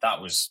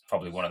 that was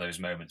probably one of those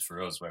moments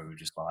for us where we were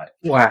just like,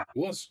 wow. It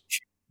was.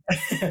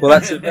 Well,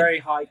 that's a very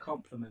high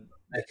compliment,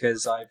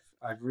 because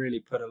I've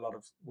really put a lot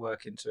of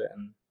work into it,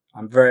 and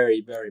I'm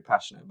very, very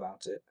passionate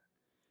about it.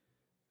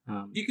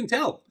 You can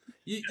tell.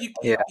 You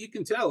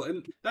can tell,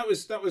 and that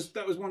was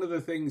one of the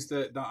things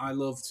that I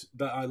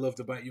loved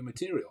about your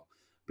material,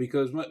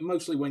 because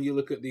mostly when you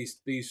look at these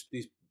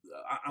it's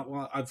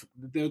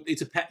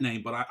a pet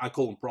name, but I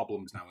call them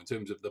problems now in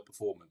terms of the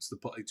performance.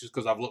 Just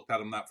because I've looked at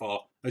them that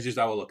far, that's just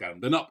how I look at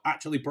them. They're not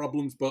actually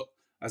problems, but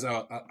as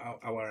how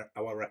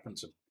I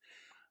reference them.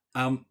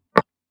 And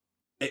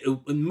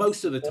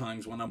most of the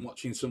times when I'm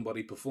watching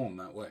somebody perform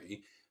that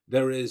way,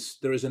 there is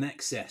an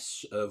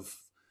excess of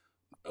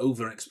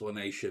over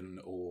explanation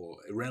or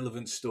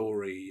irrelevant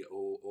story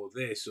or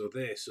this or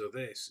this or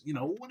this,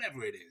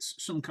 whatever it is,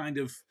 some kind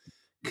of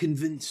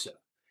convincer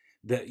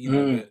that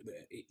that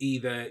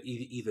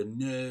either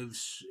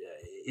nerves,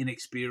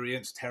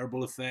 inexperience,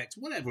 terrible effect,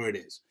 whatever it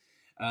is.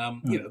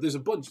 There's a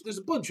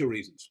bunch of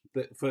reasons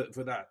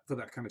for that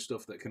kind of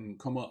stuff that can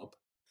come up.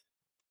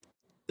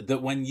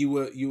 That when you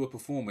were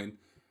performing,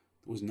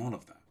 there was none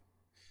of that.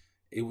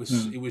 It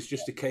was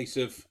just a case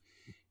of,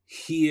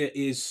 here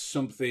is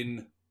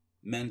something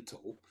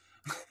mental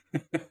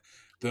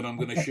that I'm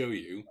going to show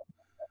you,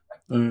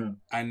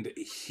 and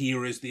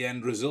here is the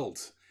end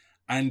result.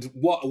 And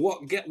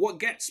what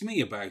gets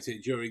me about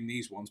it during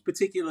these ones,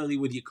 particularly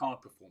with your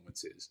card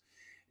performances,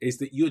 is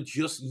that you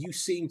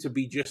seem to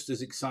be just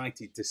as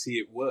excited to see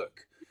it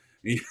work.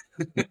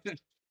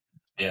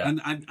 Yeah.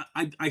 And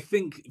I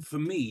think for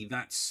me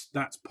that's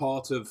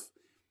part of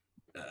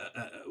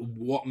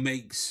what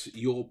makes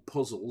your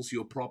puzzles,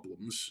 your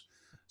problems,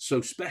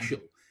 so special.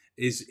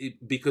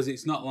 Because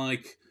it's not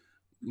like,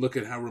 look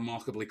at how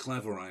remarkably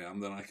clever I am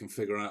that I can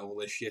figure out all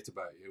this shit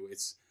about you.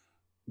 It's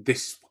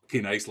this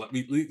fucking ace. Let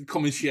me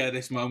come and share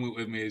this moment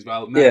with me as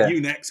well. Now you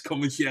next,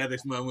 come and share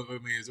this moment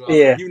with me as well.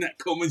 You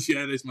next, come and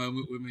share this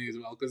moment with me as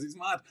well, because it's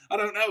mad. I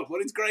don't know,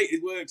 but it's great.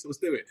 It works. Let's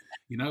do it.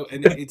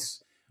 And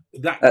it's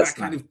that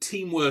kind of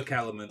teamwork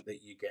element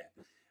that you get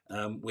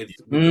with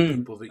the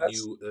people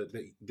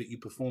that you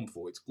perform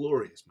for. It's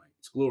glorious, mate.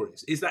 It's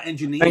glorious. Is that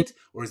engineered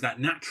or is that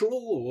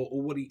natural,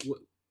 or what do you?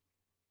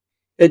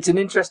 It's an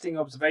interesting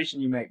observation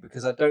you make,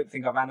 because I don't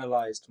think I've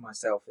analysed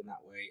myself in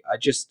that way.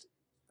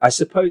 I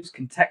suppose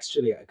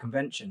contextually at a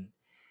convention,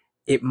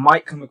 it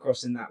might come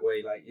across in that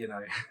way, like,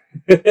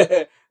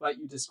 like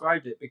you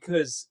described it,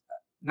 because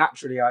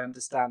naturally I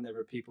understand there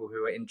are people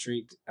who are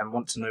intrigued and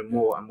want to know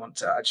more and want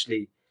to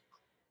actually,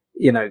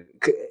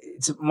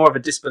 it's more of a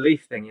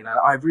disbelief thing,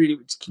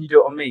 can you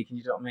do it on me? Can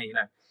you do it on me?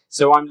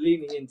 So I'm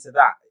leaning into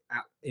that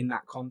in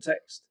that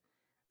context.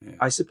 Yeah.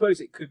 I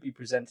suppose it could be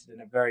presented in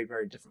a very,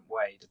 very different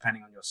way,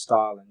 depending on your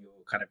style and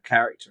your kind of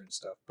character and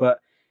stuff. But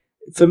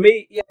for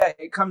me,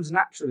 it comes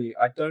naturally.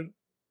 I don't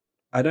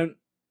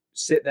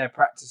sit there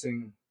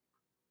practicing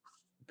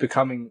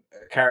becoming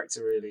a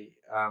character, really.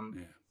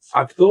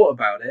 I've thought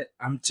about it.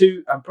 I'm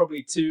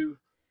probably two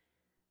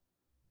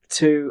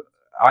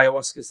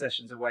ayahuasca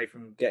sessions away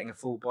from getting a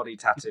full body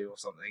tattoo or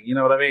something. You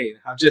know what I mean?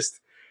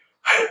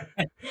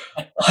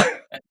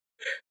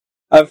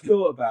 I've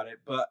thought about it,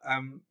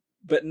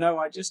 but no,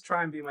 I just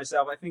try and be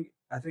myself. I think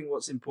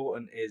what's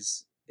important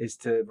is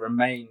to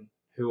remain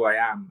who I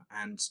am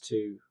and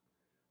to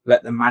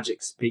let the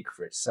magic speak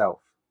for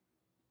itself.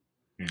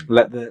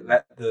 Let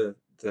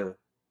the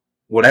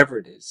whatever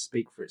it is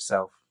speak for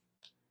itself.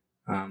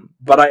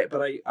 But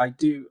I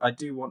do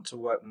want to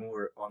work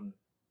more on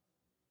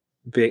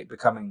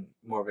becoming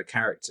more of a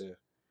character,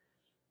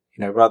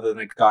 rather than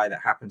a guy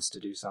that happens to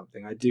do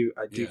something. I do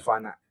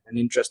find that an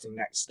interesting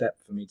next step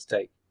for me to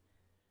take.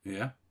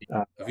 Yeah.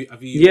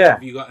 Have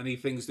you got any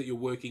things that you're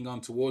working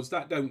on towards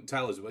that? Don't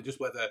tell us, but just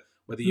whether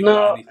you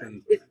got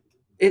anything.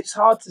 It's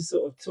hard to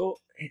sort of talk.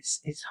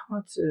 It's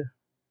hard to.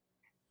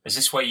 Is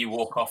this where you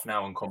walk off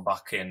now and come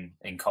back in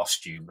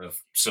costume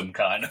of some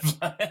kind of?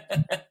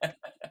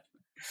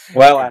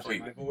 Well,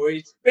 Adam, I've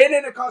always been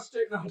in a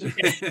costume. No,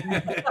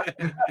 Mission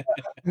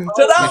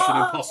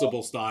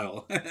Impossible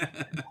style.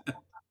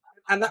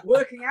 And that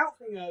working out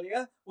thing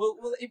earlier, well,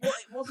 it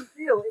wasn't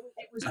real.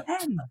 It was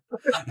pen.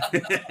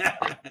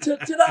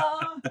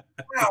 Ta-da!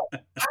 Ow!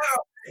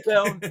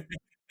 Ow!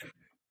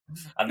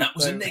 And that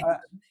was a nick.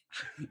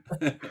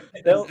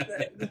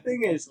 The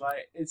thing is,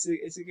 like, it's a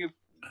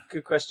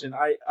good question.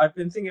 I've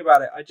been thinking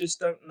about it. I just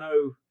don't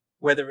know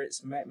whether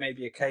it's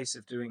maybe a case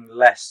of doing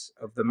less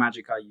of the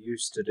magic I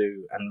used to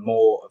do and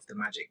more of the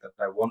magic that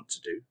I want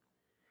to do,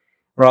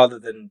 rather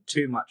than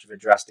too much of a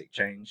drastic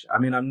change. I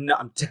mean, I'm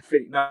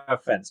definitely, no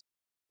offense,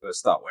 going to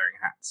start wearing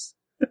hats.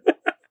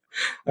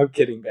 I'm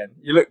kidding, Ben.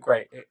 You look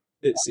great.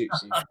 It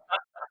suits you.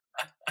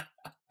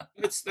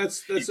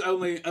 That's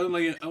only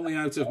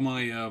out of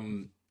my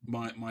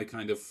my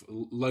kind of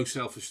low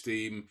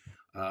self-esteem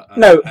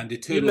No, and you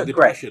eternal look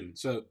depression.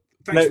 So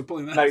thanks No, for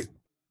pulling that. no.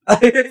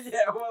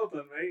 Yeah, well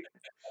done, mate.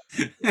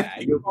 Yeah,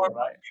 you'll be all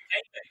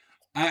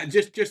right.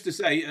 Just to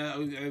say,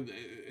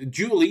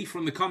 Julie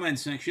from the comment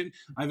section,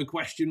 I have a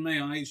question. May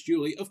I? It's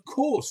Julie. Of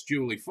course,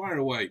 Julie. Fire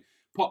away.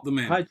 Pop them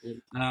in. Hi,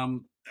 Jim.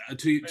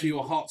 To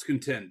your heart's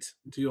content.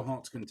 To your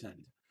heart's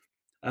content.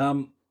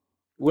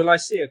 Will I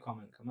see a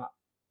comment come up?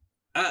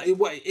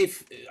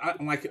 If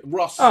like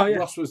Ross, Oh, yeah.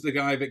 Ross was the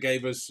guy that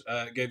gave us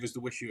the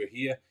wish you were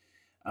here.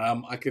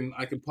 I can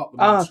pop them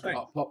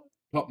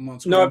pop them on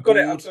screen. No, I've got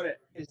it.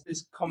 It's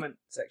this comment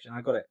section.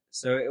 I got it.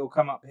 So it will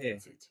come up here.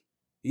 Perfect.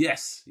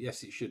 Yes,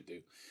 it should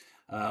do.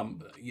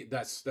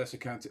 That's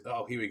accounted.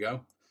 Oh, here we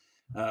go.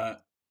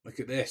 Look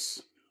at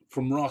this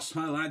from Ross.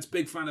 Hi lads,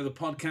 big fan of the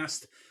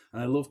podcast,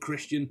 and I love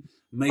Christian,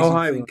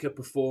 amazing thinker,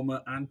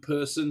 performer, and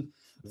person.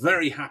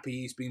 Very happy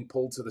he's been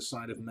pulled to the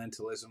side of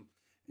mentalism.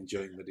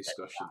 Enjoying the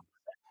discussion.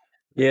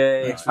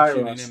 Yeah, thanks for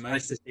tuning Ross. in, mate.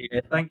 Nice to see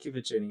you. Thank you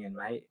for tuning in,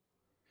 mate.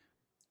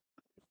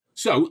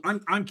 So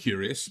I'm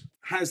curious.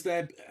 Has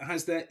there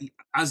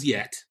as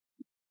yet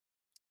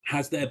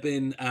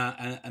been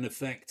an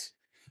effect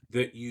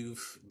that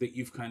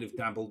you've kind of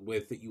dabbled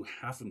with that you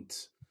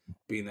haven't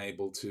been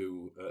able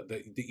to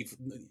that you've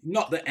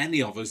not that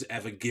any of us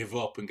ever give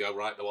up and go,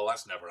 right, well,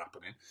 that's never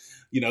happening.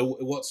 You know,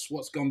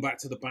 what's gone back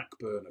to the back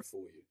burner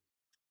for you?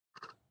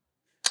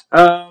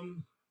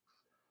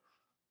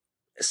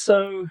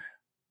 So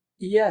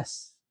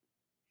yes,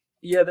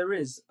 yeah, there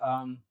is.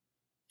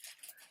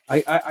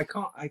 I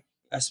can't.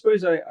 I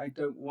suppose I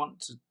don't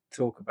want to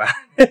talk about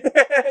it.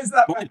 Is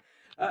that fine?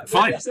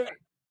 Fine.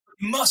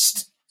 You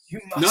must.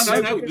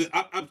 No.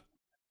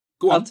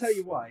 Go on. I'll tell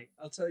you why.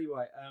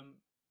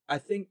 I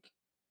think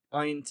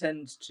I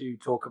intend to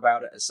talk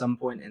about it at some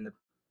point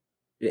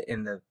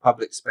in the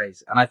public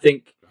space, and I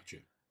think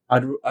I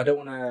don't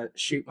want to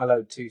shoot my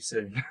load too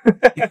soon.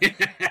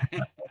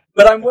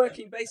 But I'm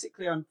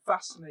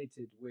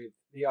fascinated with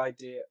the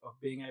idea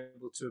of being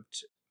able to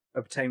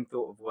obtain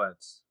thought of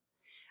words.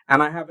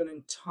 And I have an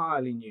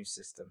entirely new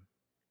system.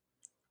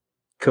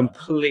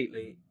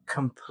 Completely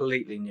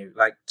new,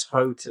 like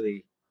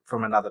totally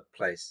from another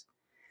place.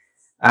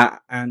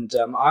 And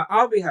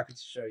I'll be happy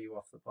to show you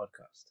off the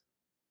podcast.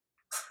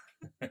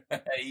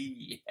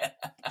 Yeah.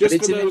 Just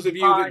it's for those an of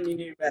you that... entirely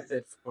new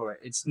method for it.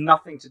 It's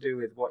nothing to do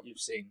with what you've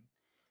seen.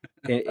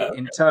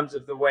 In terms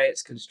of the way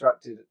it's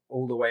constructed,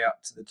 all the way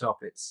up to the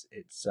top, it's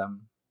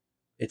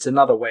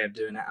another way of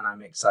doing it, and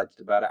I'm excited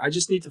about it. I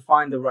just need to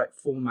find the right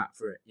format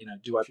for it. You know,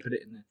 do I put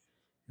it in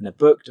a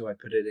book? Do I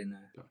put it in a?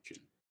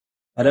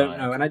 I don't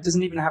know, and it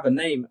doesn't even have a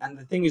name. And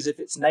the thing is, if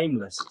it's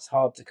nameless, it's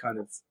hard to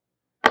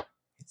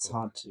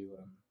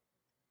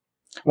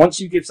once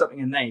you give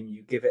something a name,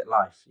 you give it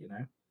life. You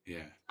know.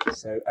 Yeah.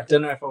 So I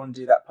don't know if I want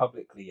to do that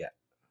publicly yet.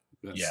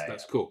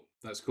 That's cool.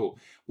 That's cool.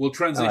 We'll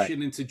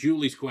transition into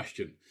Julie's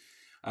question.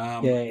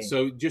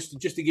 So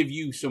just to give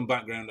you some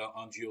background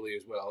on Julie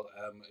as well,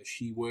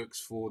 she works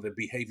for the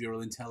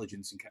Behavioral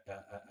Intelligence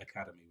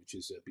Academy, which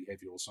is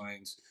behavioral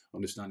science,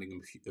 understanding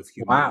of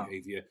human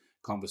behavior,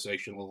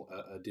 conversational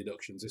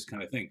deductions, this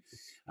kind of thing.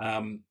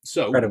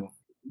 So incredible.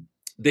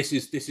 This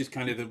is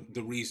kind of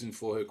the reason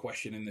for her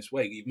question in this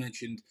way. You've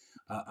mentioned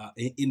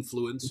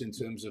influence in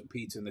terms of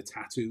Pete and the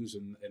tattoos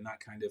and that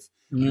kind of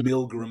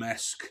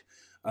Milgram-esque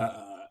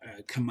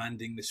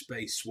commanding the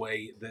space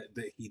way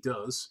that he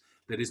does.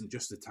 That isn't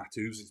just the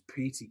tattoos, it's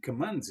Pete. He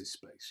commands his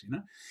space, you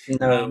know?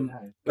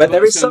 No. But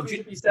there is something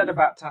to be said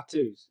about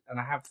tattoos, and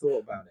I have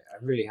thought about it. I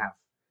really have.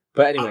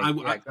 But anyway,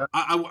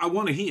 I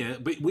want to hear.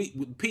 But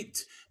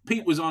Pete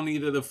was on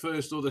either the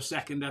first or the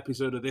second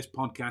episode of this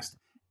podcast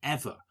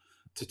ever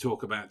to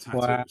talk about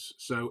tattoos. Wow.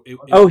 So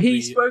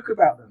he spoke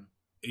about them.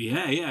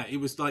 Yeah. It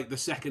was like the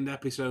second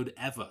episode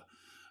ever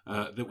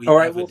that we. All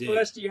right. Ever did.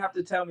 First you have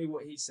to tell me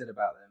what he said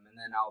about them, and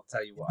then I'll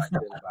tell you what I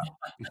feel about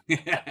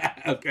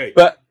them. Okay.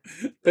 But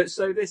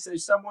so this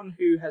is someone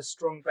who has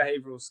strong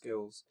behavioural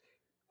skills.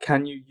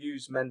 Can you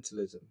use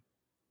mentalism?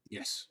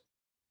 Yes.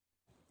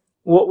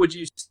 What would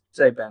you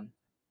say, Ben?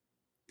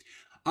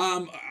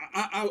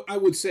 I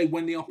would say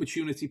when the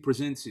opportunity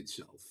presents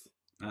itself.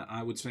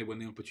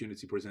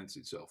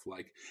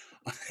 Like,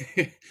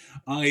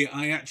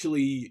 I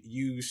actually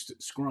used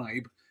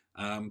Scribe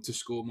to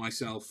score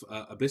myself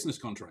a business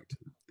contract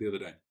the other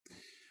day.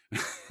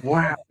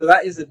 Wow, so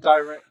that's a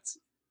direct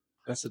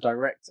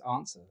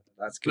answer.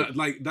 That's good.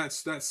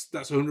 That's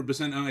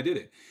 100% how I did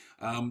it.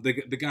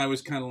 The guy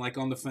was kind of like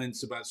on the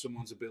fence about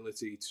someone's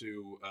ability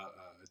to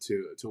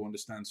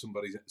understand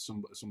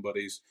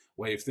somebody's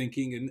way of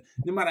thinking, and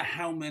no matter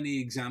how many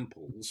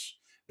examples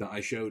that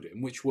I showed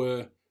him, which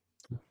were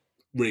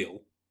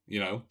real, you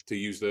know, to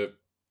use the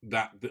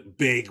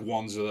big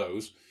ones of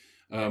those,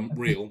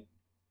 real.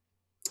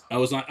 I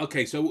was like,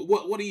 okay, so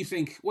what do you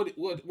think? What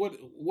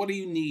do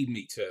you need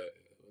me to?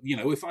 You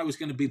know, if I was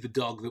going to be the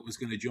dog that was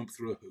going to jump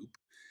through a hoop,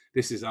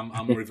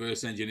 I'm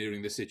reverse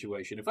engineering the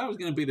situation. If I was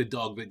going to be the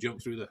dog that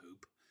jumped through the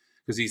hoop,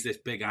 because he's this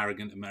big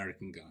arrogant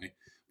American guy,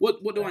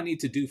 what do I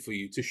need to do for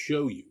you to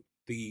show you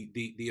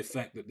the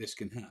effect that this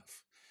can have?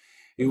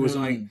 It was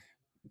like,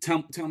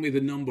 tell me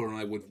the number, and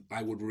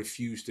I would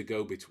refuse to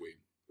go between.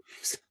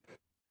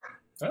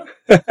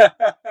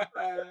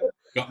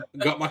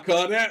 Got my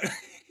card out.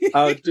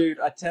 Oh, dude,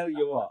 I tell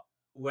you what,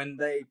 when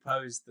they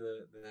pose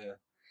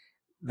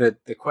the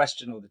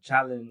question or the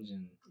challenge,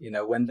 and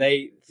when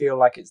they feel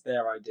like it's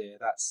their idea,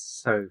 that's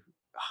so.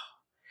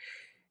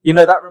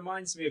 That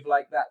reminds me of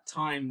like that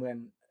time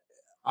when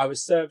I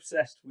was so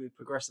obsessed with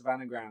progressive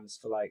anagrams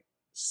for like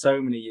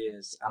so many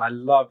years, and I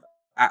love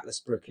Atlas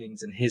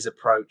Brookings and his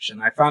approach,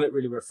 and I found it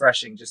really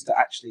refreshing just to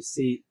actually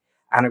see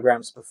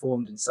anagrams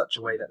performed in such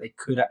a way that they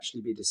could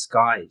actually be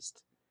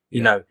disguised,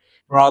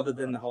 rather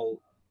than the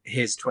whole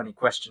here's 20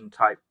 question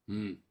type,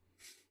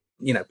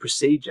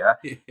 procedure.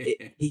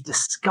 He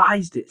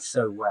disguised it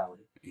so well,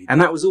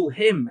 and that was all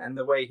him and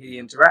the way he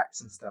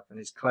interacts and stuff, and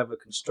his clever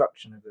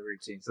construction of the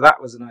routine. So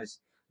that was a nice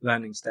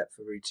learning step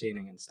for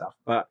routining and stuff.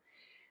 But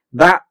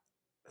that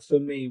for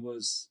me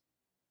was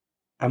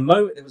a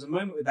moment. There was a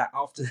moment with that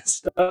after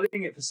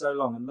studying it for so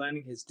long and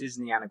learning his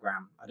Disney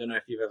anagram. I don't know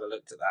if you've ever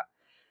looked at that.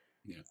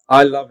 Yeah.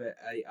 I love it.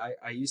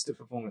 I used to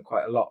perform it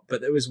quite a lot,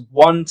 but there was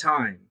one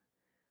time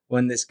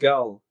when this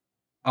girl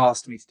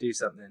asked me to do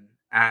something,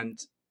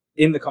 and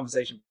in the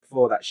conversation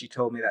before that, she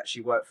told me that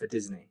she worked for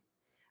Disney,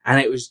 and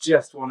it was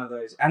just one of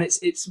those. And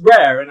it's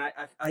rare, and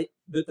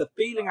the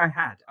feeling I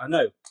had, I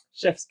know,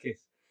 chef's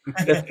kiss,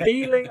 the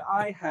feeling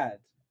I had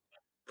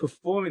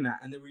performing that,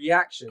 and the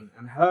reaction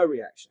and her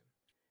reaction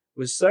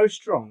was so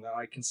strong that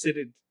I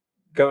considered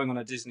going on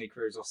a Disney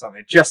cruise or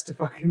something just to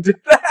fucking do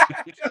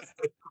that.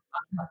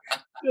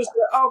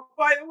 Oh,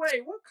 by the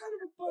way, what kind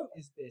of a boat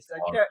is this?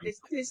 It's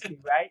Disney,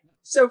 right?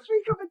 So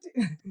think of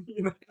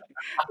it.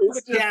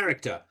 It's a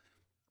character.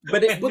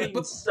 But it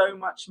means so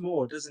much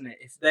more, doesn't it?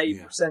 If they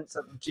present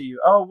something to you,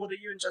 oh, what are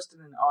you interested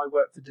in? Oh, I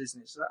work for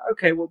Disney. So,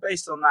 okay, well,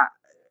 based on that,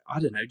 I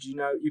don't know.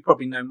 You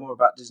probably know more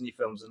about Disney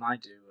films than I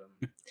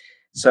do.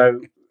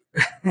 So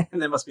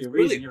there must be a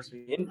reason you must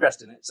be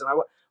interested in it. So I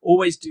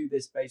always do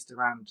this based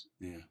around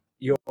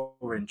your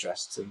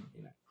interests,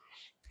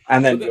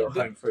 and then you're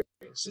home free.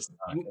 It's just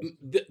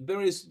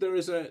there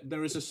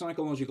is a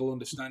psychological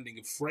understanding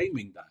of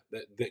framing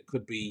that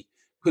could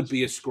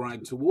be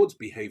ascribed towards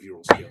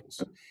behavioral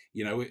skills.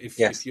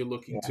 If you're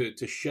looking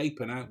to shape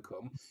an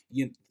outcome,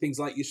 things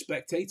like your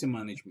spectator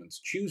management,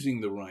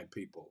 choosing the right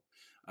people,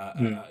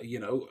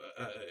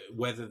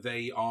 whether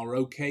they are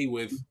okay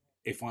with,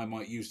 if I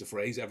might use the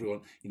phrase,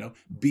 everyone,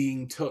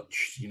 being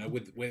touched,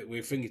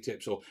 with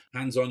fingertips or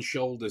hands on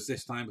shoulders,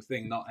 this type of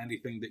thing, not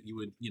anything that you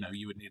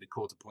would need a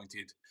court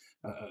appointed,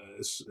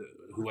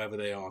 whoever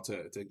they are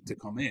to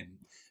come in.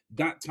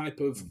 That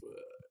type of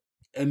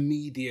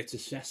immediate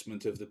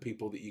assessment of the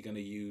people that you're going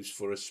to use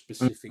for a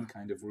specific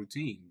kind of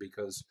routine,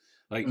 because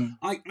I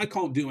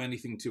can't do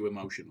anything too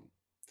emotional.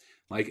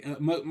 Like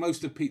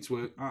most of Pete's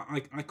work,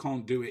 I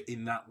can't do it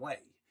in that way,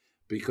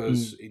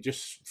 because it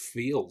just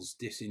feels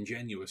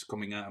disingenuous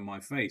coming out of my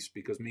face,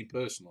 because me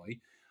personally,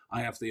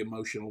 I have the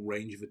emotional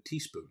range of a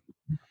teaspoon.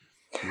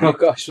 Right? Oh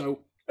gosh.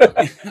 So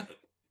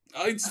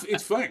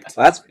it's fact.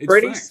 That's it's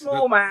pretty fact.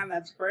 small, man.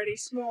 That's pretty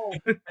small.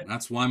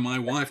 That's why my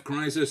wife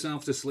cries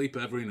herself to sleep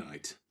every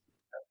night.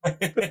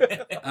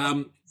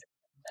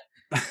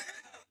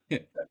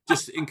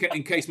 Just in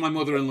case my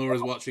mother-in-law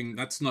is watching,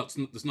 that's not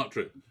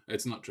true.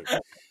 It's not true.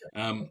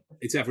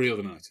 It's every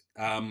other night.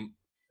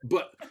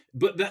 But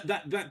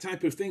that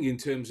type of thing, in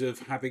terms of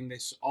having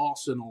this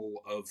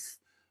arsenal of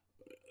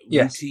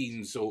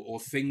routines or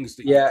things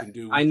that you can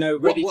do. I know,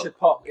 ready to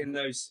pop in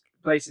those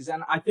places,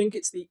 and I think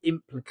it's the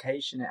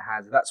implication it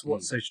has. That's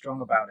what's so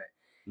strong about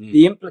it.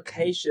 The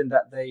implication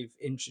that they've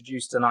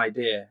introduced an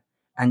idea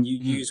and you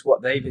use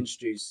what they've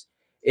introduced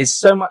is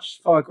so much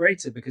far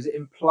greater, because it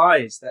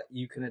implies that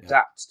you can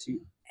adapt to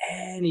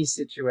any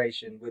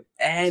situation with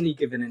any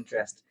given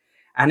interest,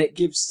 and it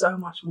gives so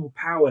much more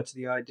power to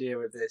the idea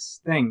of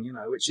this thing,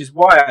 which is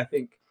why I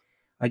think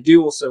I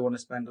do also want to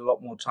spend a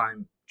lot more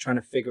time trying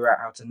to figure out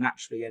how to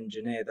naturally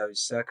engineer those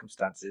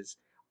circumstances.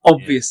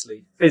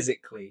 Obviously,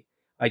 physically,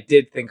 I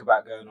did think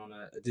about going on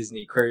a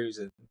Disney cruise,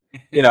 and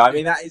I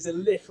mean, that is a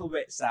little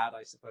bit sad,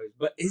 I suppose.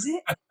 But is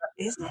it?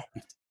 Is it?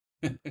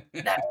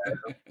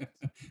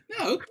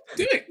 No,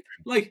 do it.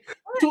 Like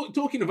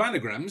talking of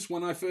anagrams,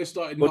 when I first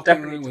started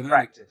mucking around with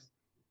practice.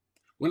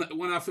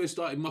 When I first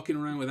started mucking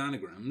around with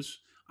anagrams,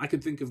 I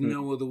could think of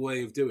no other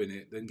way of doing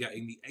it than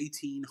getting the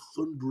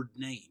 1,800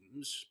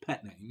 names,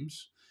 pet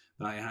names,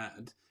 that I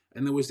had.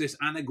 And there was this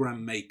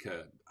anagram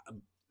maker, a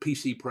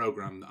PC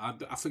program.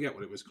 I forget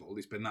what it was called.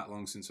 It's been that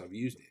long since I've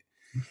used it.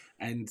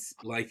 And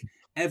like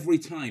every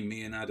time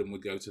me and Adam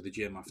would go to the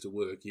gym after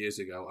work years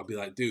ago, I'd be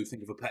like, dude,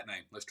 think of a pet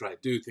name. Let's try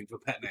it. Dude, think of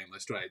a pet name.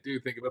 Let's try it.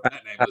 Dude, think of a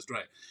pet name. Let's try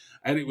it.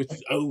 And it was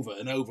just over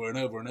and over and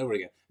over and over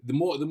again. The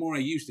more I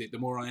used it, the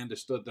more I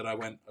understood that I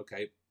went,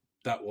 okay,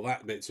 that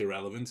bit's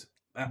irrelevant.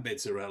 That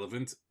bit's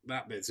irrelevant.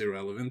 That bit's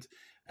irrelevant.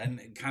 And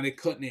kind of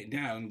cutting it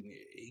down,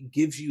 it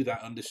gives you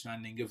that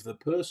understanding of the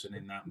person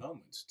in that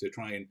moment to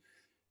try and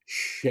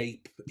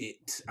shape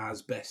it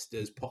as best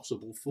as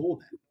possible for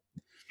them.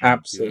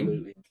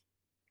 Absolutely.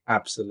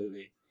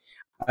 Absolutely.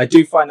 I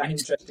do find that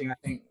interesting. I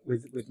think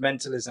with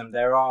mentalism,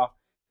 there are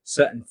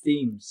certain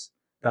themes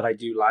that I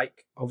do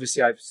like.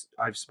 Obviously,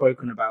 I've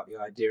spoken about the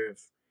idea of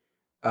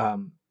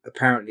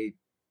apparently,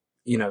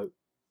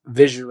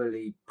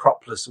 visually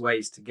propless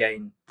ways to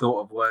gain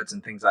thought of words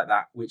and things like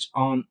that, which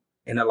aren't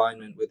in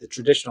alignment with the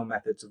traditional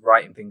methods of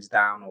writing things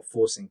down or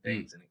forcing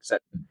things and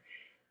etc.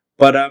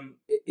 But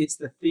it's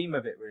the theme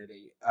of it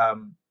really.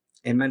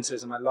 In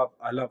mentalism, I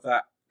love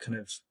that kind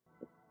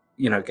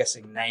of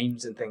guessing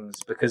names and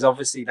things, because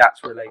obviously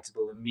that's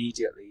relatable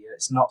immediately.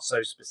 It's not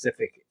so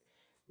specific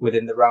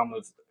within the realm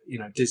of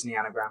Disney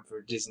anagram for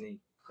a Disney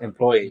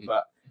employee,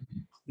 but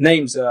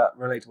names are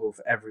relatable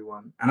for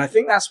everyone. And I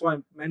think that's why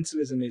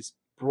mentalism is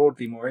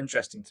broadly more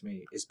interesting to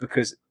me, is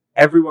because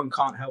everyone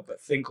can't help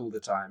but think all the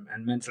time,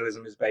 and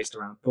mentalism is based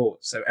around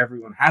thoughts, so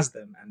everyone has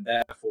them, and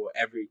therefore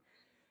every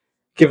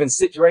given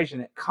situation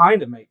it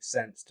kind of makes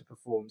sense to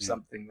perform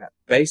something that's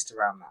based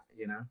around that.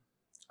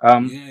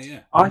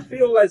 I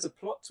feel there's a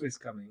plot twist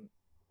coming.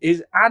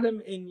 Is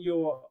Adam in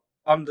your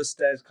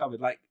understairs cupboard?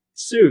 Like,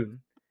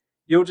 soon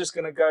you're just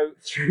going to go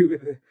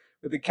through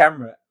with the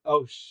camera.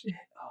 Oh shit.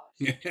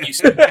 You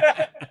said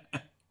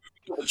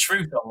the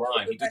truth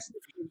online. The best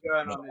thing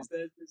going on is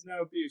there's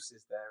no abuse,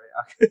 is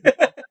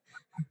there?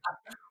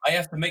 I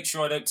have to make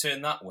sure I don't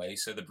turn that way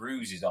so the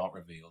bruises aren't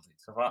revealed.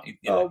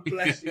 Oh,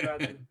 bless you,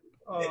 Adam.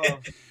 Oh.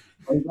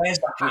 Where's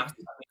the hat?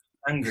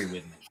 Angry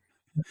with me.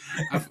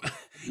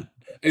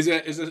 As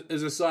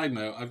a side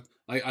note,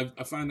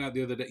 I found out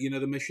the other day,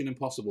 the Mission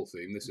Impossible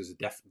theme. This is a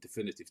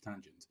definitive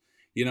tangent.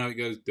 It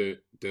goes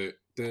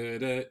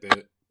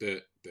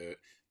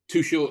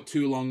too short,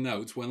 too long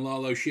notes. When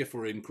Lalo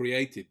Schifrin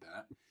created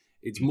that,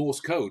 it's Morse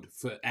code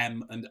for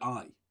M and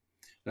I.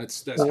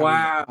 That's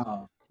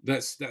wow.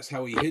 That's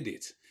how he hid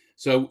it.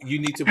 So you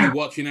need to be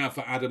watching out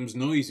for Adam's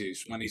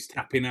noises when he's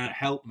tapping out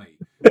 "Help me"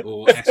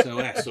 or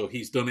SOS, or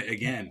he's done it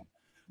again.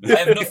 I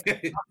have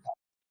nothing.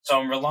 So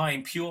I'm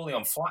relying purely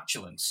on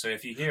flatulence. So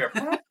if you hear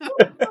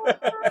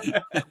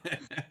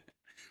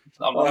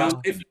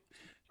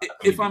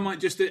if I might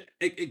just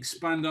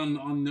expand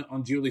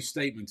on Julie's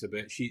statement a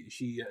bit,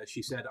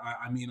 she said,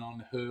 I mean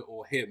on her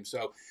or him.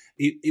 So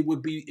it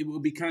would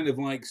be kind of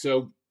like,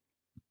 so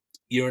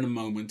you're in a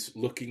moment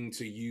looking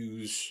to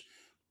use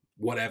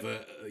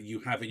whatever you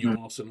have in your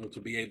arsenal to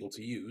be able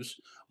to use.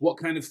 What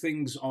kind of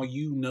things are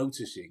you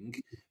noticing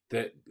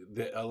that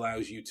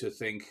allows you to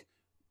think,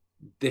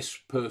 this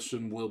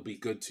person will be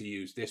good to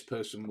use, this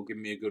person will give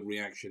me a good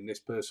reaction, this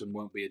person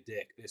won't be a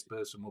dick, this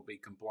person will be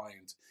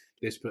compliant,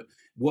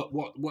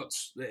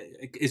 what's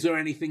is there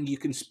anything you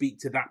can speak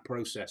to that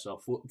process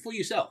of for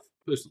yourself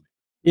personally?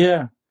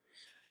 Yeah.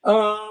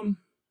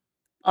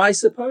 I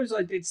suppose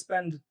I did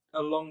spend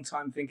a long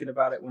time thinking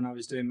about it when I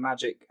was doing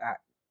magic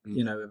at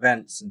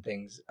events and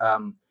things,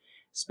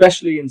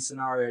 especially in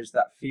scenarios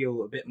that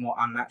feel a bit more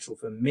unnatural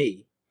for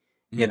me.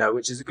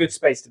 Which is a good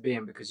space to be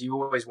in, because you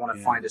always want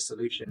to find a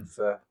solution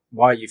for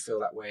why you feel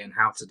that way and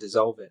how to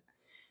dissolve it.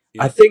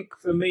 I think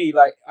for me,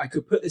 like, I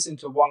could put this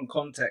into one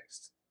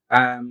context.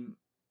 I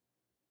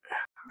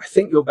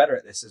think you're better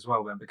at this as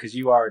well, Ben, because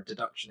you are a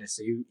deductionist.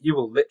 So you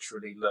will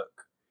literally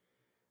look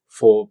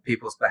for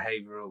people's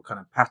behavioral kind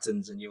of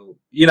patterns, and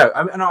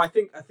I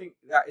think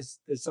that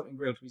there's something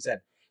real to be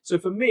said. So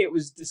for me, it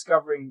was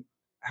discovering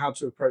how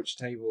to approach a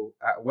table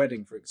at a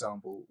wedding, for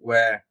example,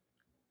 where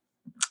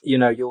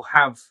you'll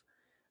have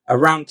a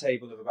round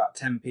table of about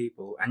 10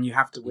 people, and you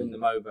have to win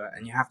them over,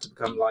 and you have to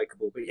become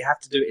likable, but you have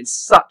to do it in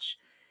such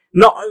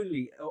not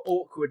only an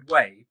awkward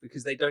way,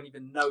 because they don't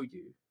even know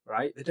you,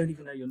 right? They don't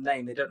even know your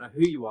name. They don't know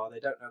who you are. They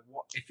don't know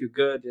if you're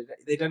good.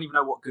 They don't even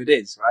know what good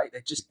is, right?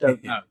 They just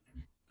don't know.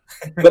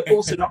 But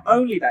also, not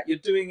only that, you're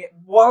doing it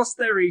whilst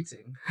they're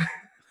eating,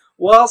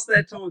 whilst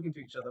they're talking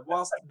to each other,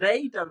 whilst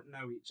they don't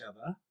know each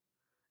other.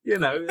 They've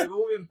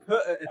all been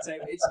put at a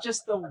table. It's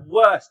just the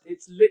worst.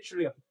 It's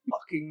literally a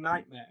fucking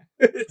nightmare.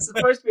 It's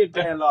supposed to be a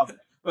day of love,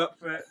 but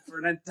for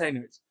an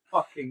entertainer,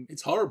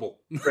 it's horrible,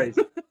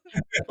 crazy.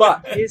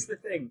 But here's the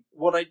thing: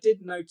 what I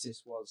did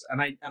notice was,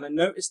 and I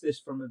noticed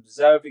this from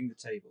observing the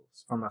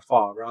tables from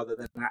afar rather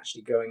than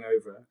actually going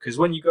over. Because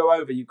when you go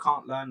over, you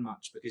can't learn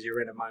much because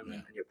you're in a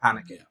moment and you're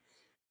panicking. Yeah.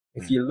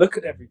 If you look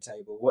at every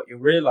table, what you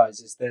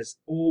realize is there's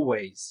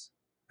always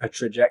a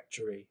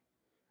trajectory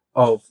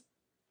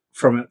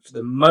from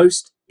the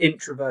most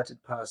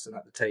introverted person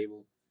at the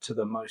table to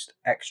the most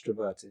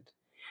extroverted.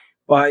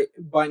 By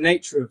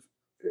nature of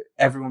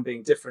everyone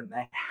being different,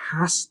 there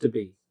has to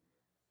be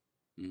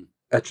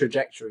a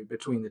trajectory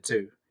between the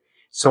two.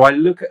 So I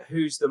look at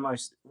who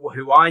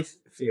I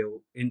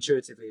feel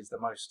intuitively is the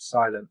most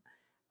silent,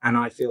 and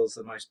I feel is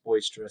the most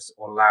boisterous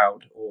or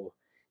loud,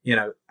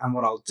 and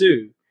what I'll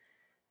do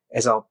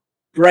is I'll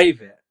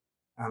brave it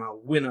and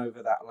I'll win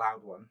over that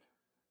loud one.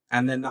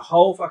 And then the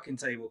whole fucking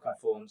table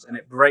conforms, and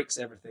it breaks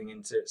everything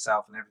into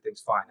itself, and everything's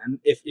fine. And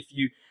if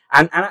you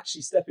and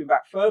actually stepping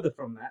back further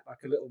from that, like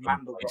a little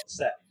mandel got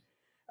set,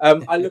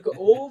 I look at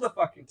all the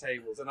fucking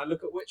tables, and I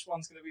look at which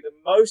one's going to be the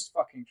most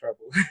fucking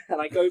trouble,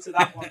 and I go to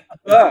that one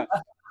first.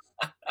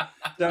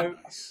 So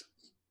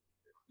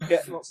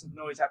get lots of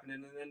noise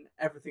happening, and then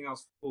everything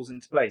else falls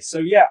into place. So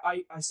yeah,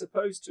 I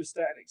suppose to a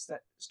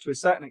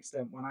certain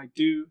extent, when I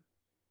do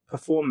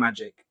perform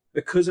magic,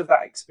 because of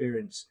that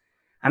experience,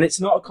 and it's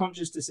not a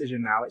conscious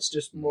decision now, it's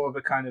just more of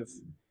a kind of,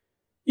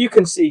 you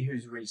can see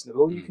who's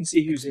reasonable, you can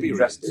see who's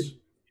interested.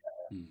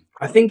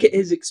 I think it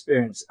is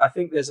experience. I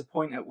think there's a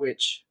point at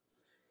which,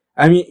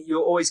 I mean,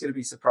 you're always going to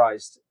be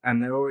surprised,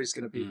 and there are always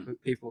going to be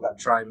people that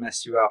try and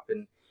mess you up,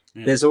 and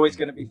there's always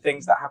going to be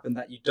things that happen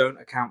that you don't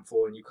account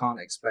for and you can't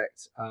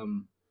expect.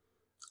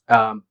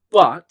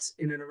 But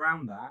in and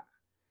around that,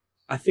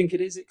 I think it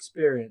is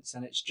experience,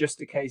 and it's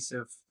just a case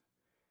of,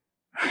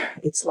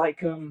 it's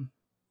like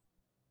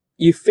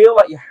you feel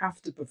like you have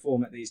to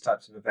perform at these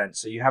types of events,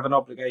 so you have an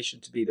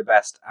obligation to be the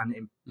best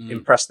and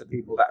impress the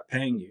people that are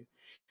paying you.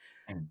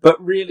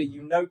 But really,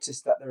 you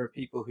notice that there are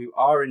people who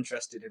are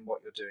interested in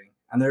what you're doing,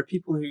 and there are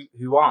people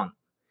who aren't.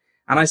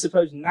 And I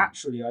suppose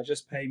naturally, I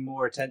just pay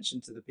more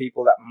attention to the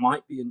people that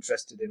might be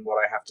interested in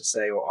what I have to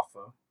say or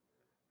offer.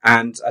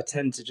 And I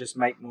tend to just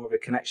make more of a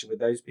connection with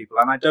those people.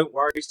 And I don't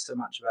worry so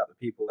much about the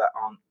people that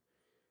aren't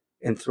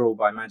enthralled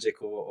by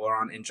magic or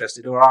aren't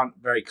interested or aren't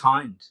very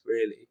kind,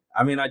 really.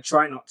 I mean, I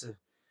try not to.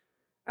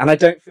 And I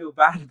don't feel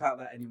bad about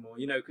that anymore,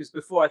 because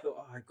before I thought,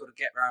 oh, I've got to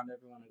get around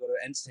everyone. I've got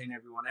to entertain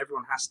everyone.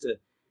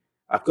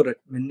 I've got to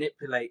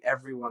manipulate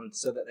everyone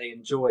so that they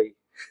enjoy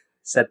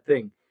said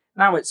thing.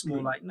 Now it's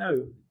more like,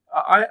 no,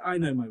 I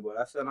know my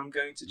worth, and I'm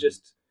going to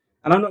just,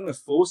 and I'm not going to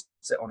force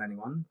it on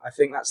anyone. I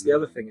think that's the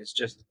other thing, is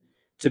just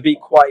to be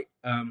quite,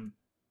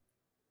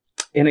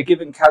 in a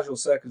given casual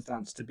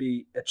circumstance, to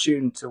be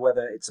attuned to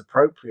whether it's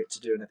appropriate to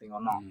do anything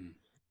or not.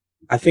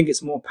 I think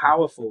it's more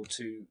powerful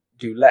to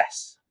do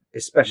less,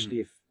 especially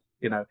if,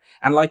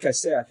 and like I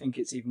say, I think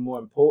it's even more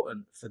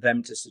important for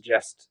them to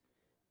suggest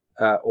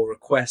or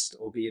request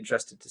or be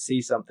interested to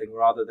see something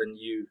rather than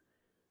you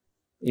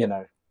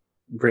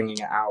bringing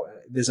it out.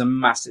 There's a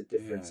massive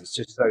difference. It's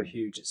just so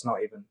huge. It's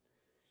not even.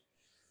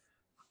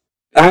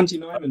 Andy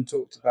Nyman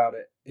talked about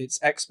it. It's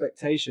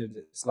expectations.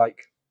 It's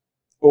like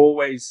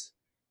always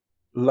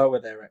lower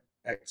their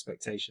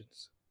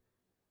expectations.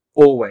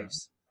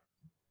 Always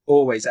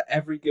at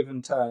every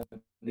given turn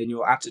in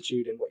your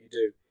attitude and what you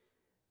do.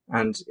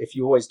 And if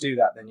you always do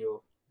that, then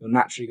you're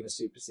naturally going to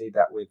supersede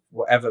that with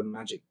whatever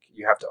magic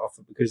you have to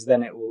offer, because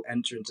then it will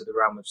enter into the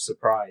realm of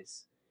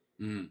surprise.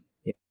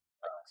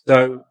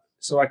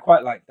 So I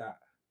quite like that.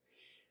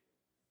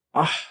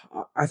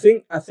 I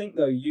think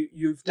though,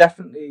 you've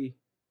definitely,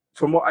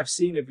 from what I've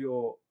seen of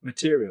your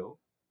material,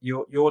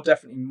 you're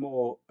definitely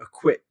more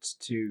equipped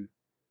to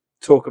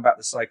talk about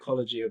the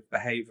psychology of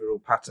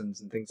behavioral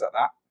patterns and things like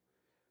that.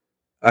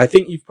 I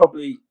think you've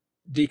probably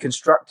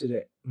deconstructed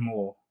it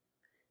more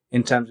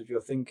in terms of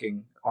your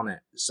thinking on it.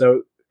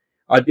 So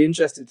I'd be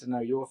interested to know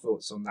your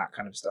thoughts on that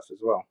kind of stuff as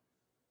well.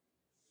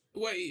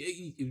 Well,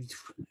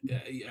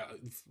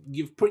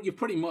 you've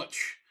pretty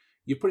much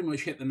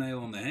hit the nail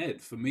on the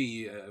head for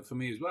me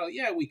as well.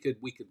 Yeah, we could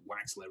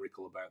wax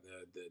lyrical about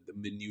the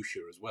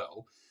minutiae as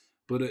well,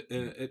 but at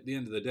the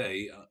end of the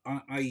day,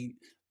 I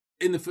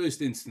in the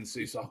first instance,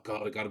 it's, oh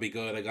God, I got to be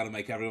good. I got to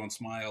make everyone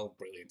smile.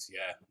 Brilliant.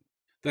 Yeah,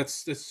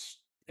 that's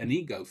an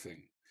ego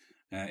thing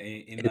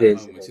in that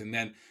moment. And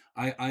then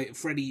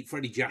Freddie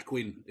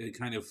Jacquin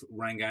kind of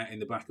rang out in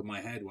the back of my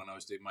head when I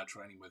was doing my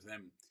training with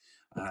him.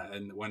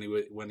 And when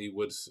he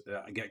would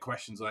get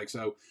questions like,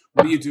 so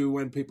what do you do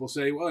when people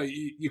say, well,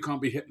 you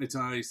can't be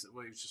hypnotized?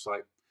 Well, it's just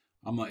like,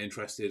 I'm not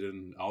interested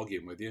in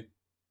arguing with you.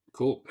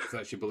 Cool. If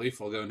that's your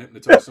belief, I'll go and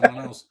hypnotize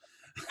someone else.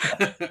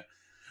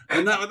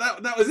 And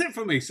that was it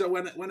for me. So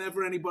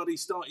whenever anybody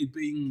started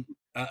being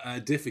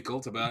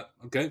difficult about,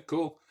 okay,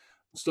 cool,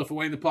 stuff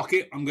away in the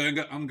pocket, I'm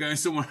going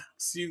somewhere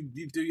else. You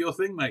do your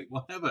thing, mate.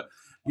 Whatever.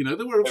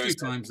 There were a few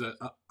times that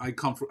I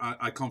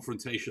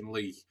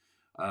confrontationally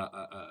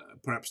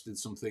perhaps did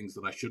some things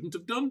that I shouldn't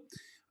have done,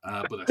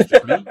 but that's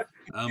just me.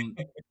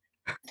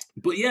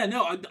 But yeah,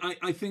 no,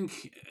 I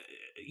think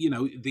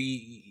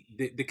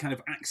the kind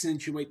of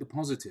accentuate the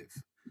positive.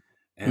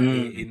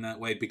 In that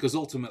way, because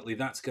ultimately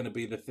that's going to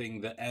be the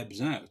thing that ebbs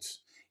out.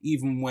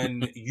 Even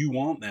when you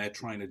aren't there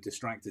trying to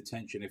distract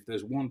attention, if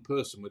there's one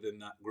person within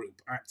that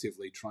group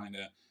actively trying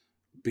to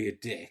be a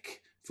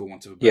dick, for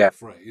want of a better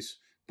phrase,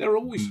 they're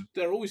always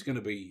going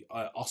to be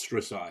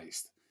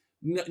ostracized.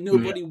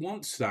 Nobody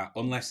wants that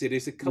unless it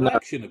is a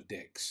collection of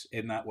dicks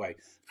in that way.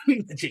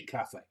 Magic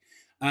Cafe.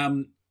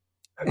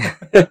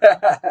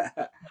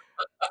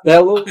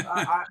 They'll all.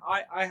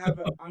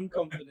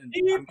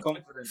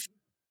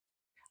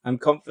 I'm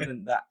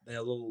confident that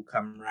they'll all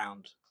come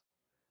round.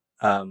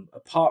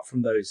 Apart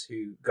from those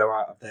who go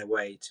out of their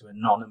way to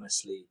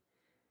anonymously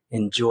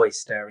enjoy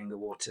stirring the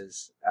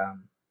waters.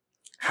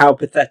 How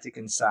pathetic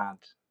and sad.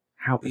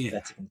 How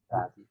pathetic and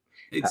sad.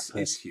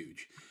 It's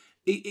huge.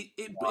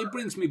 It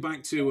brings me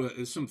back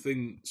to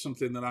something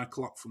that I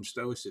clocked from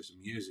Stoicism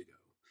years ago,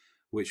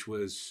 which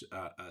was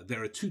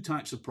there are two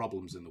types of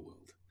problems in the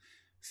world: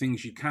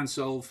 things you can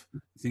solve,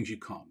 things you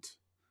can't.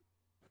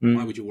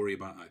 Why would you worry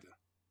about either?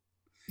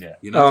 Yeah.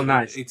 Oh,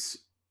 nice.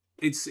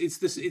 It's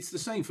the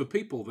same for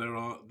people. There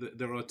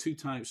are two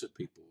types of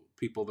people: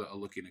 people that are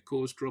looking to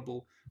cause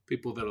trouble,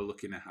 people that are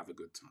looking to have a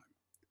good time.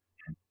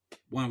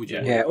 Why would you?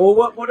 Yeah. Or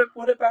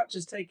what about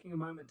just taking a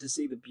moment to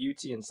see the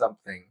beauty in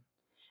something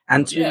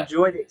and to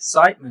enjoy the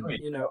excitement?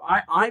 You know,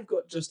 I've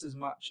got just as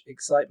much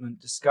excitement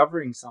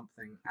discovering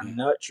something and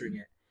nurturing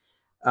it.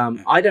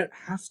 I don't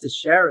have to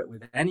share it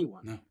with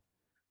anyone,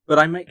 but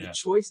I make the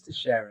choice to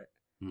share it.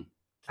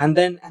 And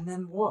then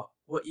what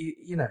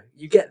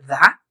you get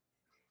that.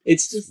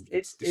 It's just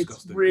it's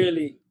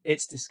really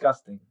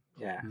disgusting.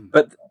 Yeah.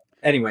 But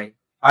anyway,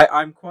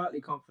 I'm quietly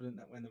confident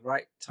that when the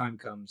right time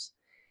comes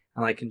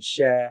and I can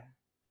share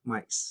my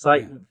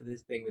excitement for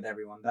this thing with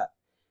everyone,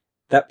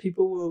 that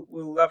people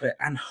will love it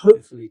and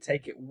hopefully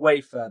take it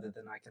way further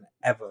than I can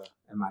ever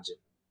imagine.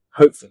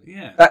 Hopefully.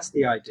 That's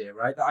the idea,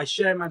 right? That I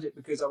share magic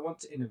because I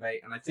want to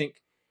innovate, and I think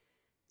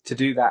to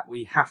do that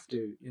we have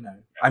to,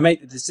 I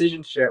make the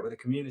decision to share it with a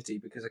community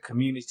because a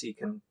community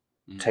can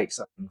take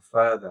something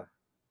further,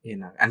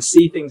 and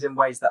see things in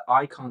ways that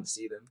I can't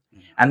see them.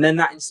 And then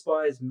that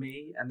inspires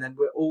me, and then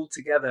we're all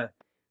together,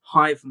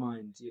 hive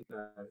mind,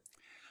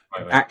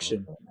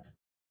 action.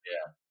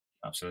 Yeah,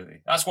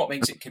 absolutely. That's what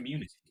makes it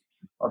community.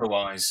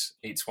 Otherwise,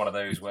 it's one of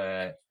those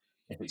where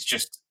if it's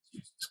just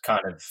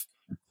kind of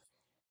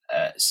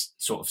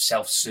sort of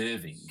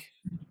self-serving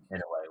in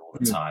a way all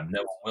the time, no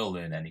one will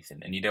learn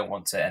anything, and you don't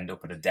want to end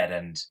up at a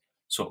dead-end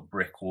sort of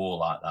brick wall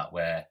like that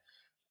where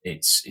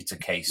it's a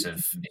case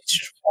of it's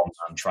just one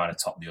man trying to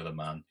top the other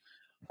man,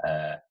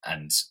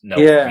 and no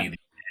one really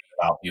cares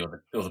about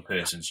the other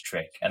person's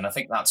trick. And I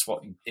think that's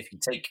what, if you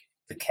take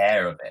the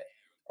care of it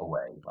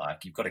away,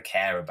 like you've got to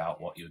care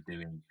about what you're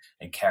doing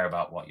and care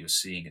about what you're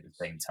seeing at the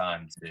same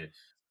time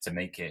to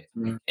make it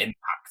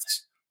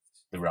impact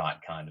the right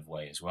kind of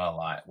way as well.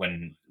 Like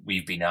when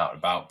we've been out and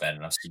about, Ben,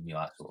 and I've seen you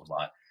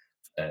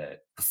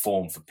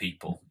perform for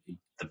people,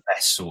 the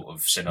best sort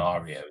of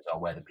scenarios are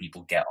where the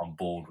people get on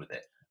board with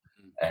it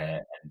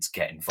and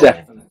get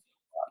involved like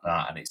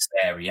that, and it's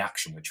their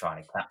reaction we're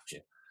trying to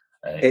capture.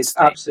 It's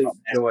absolute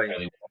joy.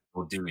 What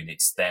we're doing,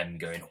 it's them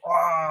going,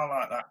 oh,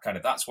 like that kind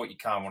of. That's what you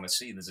kind of want to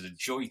see. There's a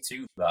joy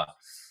to that,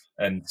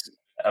 and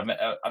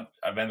I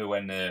remember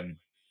when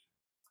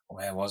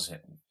where was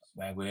it?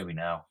 Where were we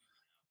now?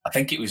 I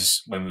think it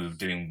was when we were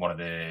doing one of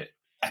the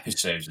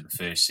episodes of the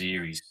first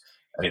series.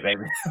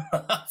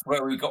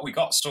 Where we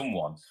got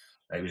someone.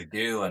 It was a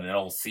girl in an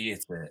old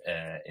theatre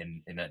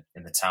in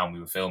the town we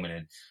were filming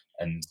in,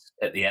 and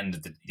at the end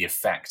of the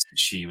effect,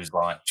 she was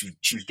like,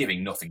 she was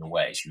giving nothing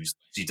away. She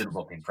didn't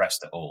look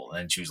impressed at all,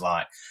 and she was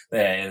like,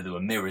 there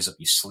were mirrors up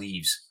your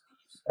sleeves,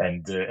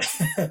 and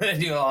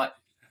and you're like,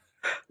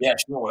 yeah,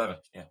 sure, whatever,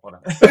 yeah,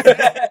 whatever.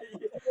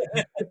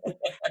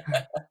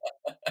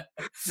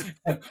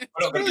 We're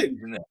not going to be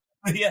using it.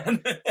 Yeah.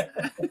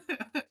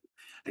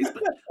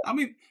 I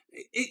mean,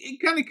 it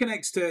kind of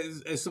connects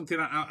to something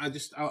I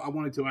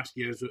wanted to ask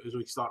you as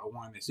we start to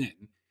wind this in.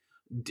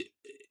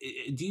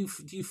 Do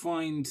you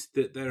find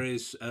that there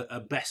is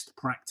a best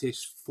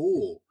practice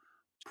for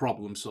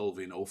problem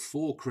solving or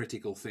for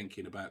critical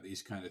thinking about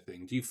these kind of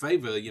things? Do you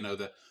favour,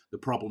 the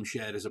problem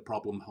shared as a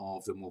problem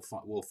halved, and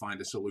we'll find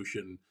a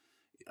solution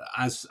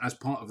as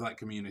part of that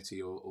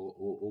community,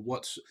 or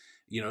what's,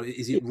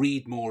 is it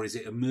read more, is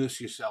it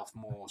immerse yourself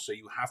more so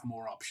you have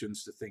more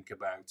options to think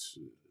about?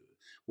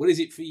 What is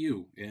it for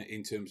you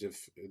in terms of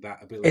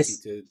that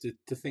ability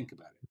to think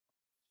about it?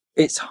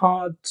 It's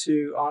hard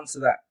to answer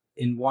that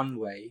in one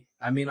way.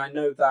 I mean, I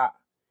know that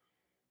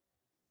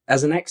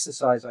as an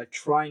exercise, I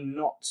try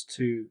not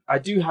to. I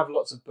do have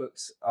lots of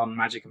books on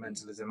magic and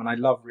mentalism, and I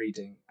love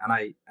reading. And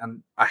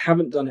I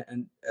haven't done it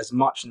as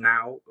much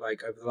now,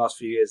 like over the last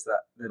few years,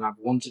 than I've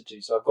wanted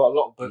to. So I've got a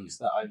lot of books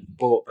that I've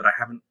bought, but I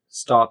haven't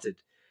started.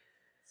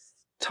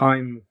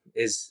 Time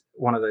is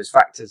one of those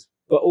factors,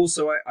 but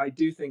also I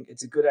do think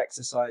it's a good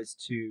exercise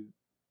to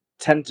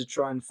tend to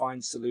try and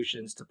find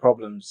solutions to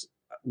problems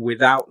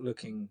without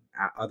looking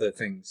at other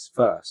things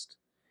first,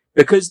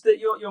 because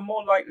you're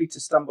more likely to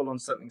stumble on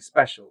something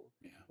special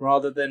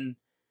rather than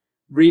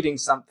reading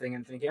something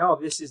and thinking, oh,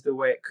 this is the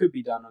way it could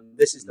be done, and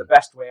this is the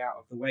best way out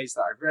of the ways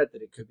that I've read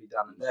that it could be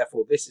done, and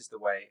therefore this is the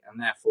way,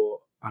 and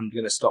therefore I'm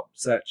going to stop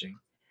searching.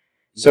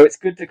 So it's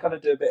good to kind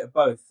of do a bit of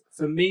both.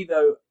 For me,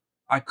 though,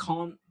 I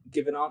can't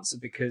give an answer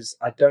because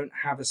I don't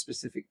have a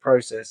specific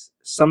process.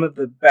 Some of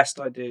the best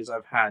ideas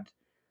I've had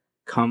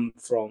come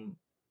from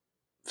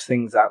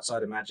things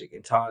outside of magic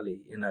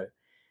entirely.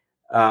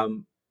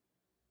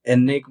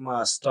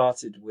 Enigma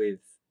started with,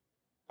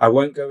 I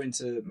won't go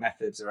into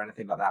methods or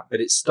anything like that,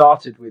 but it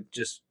started with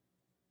just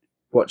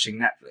watching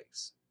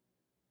Netflix.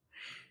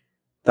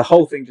 The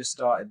whole thing just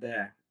started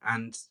there,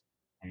 and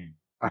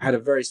I had a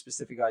very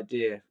specific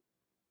idea.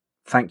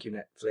 Thank you,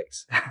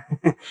 Netflix.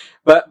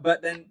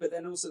 but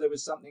then also there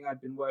was something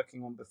I'd been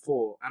working on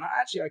before, and I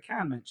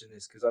can mention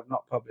this because I've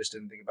not published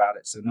anything about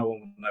it, so no one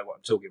will know what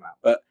I'm talking about.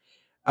 But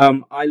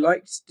I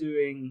liked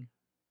doing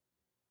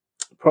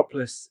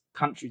propless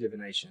country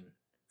divination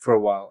for a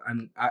while,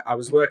 and I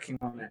was working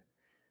on it,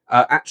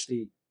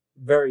 actually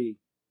very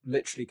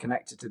literally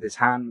connected to this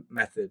hand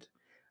method,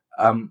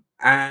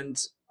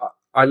 and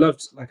I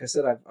loved, like I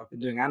said, I've been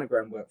doing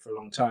anagram work for a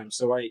long time.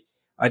 So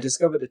I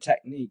discovered a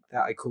technique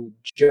that I call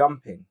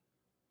jumping.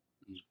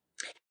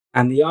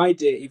 And the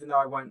idea, even though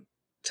I won't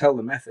tell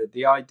the method,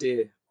 the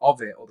idea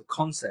of it or the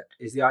concept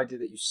is the idea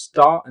that you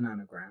start an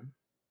anagram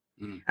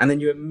and then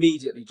you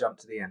immediately jump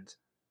to the end.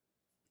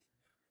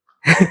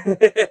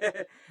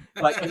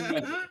 Like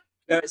immediately.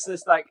 No, it's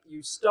just like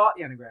you start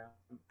the anagram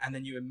and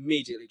then you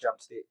immediately jump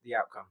to the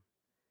outcome.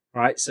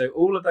 Right? So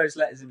all of those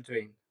letters in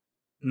between,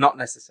 not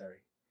necessary.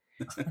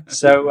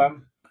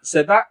 So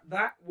that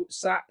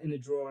sat in a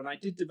drawer, and I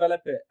did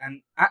develop it.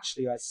 And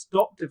actually, I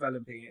stopped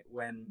developing it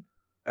when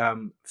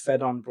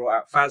Fedon brought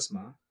out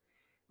Phasma,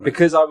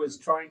 because I was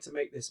trying to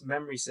make this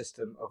memory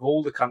system of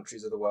all the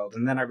countries of the world,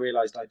 and then I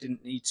realized I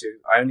didn't need to.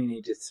 I only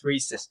needed 3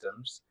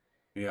 systems,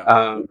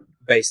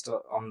 based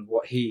on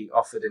what he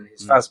offered in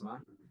his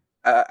Phasma,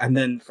 and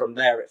then from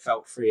there it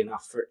felt free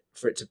enough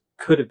for it to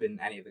could have been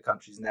any of the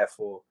countries, and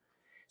therefore,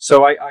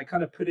 so I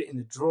kind of put it in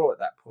the drawer at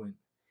that point.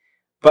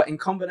 But in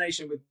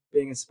combination with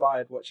being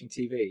inspired watching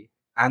TV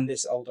and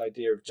this old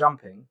idea of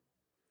jumping,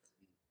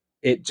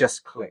 it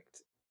just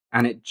clicked,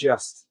 and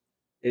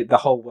the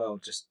whole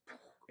world just,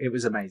 it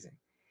was amazing.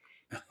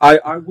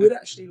 I would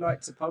actually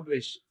like to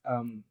publish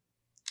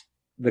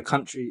the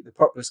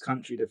populous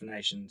country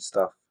definition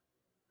stuff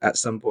at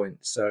some point.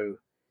 So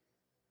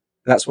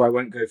that's why I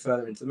won't go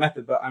further into the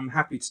method, but I'm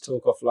happy to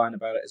talk offline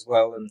about it as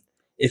well. And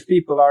if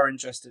people are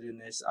interested in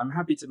this, I'm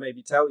happy to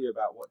maybe tell you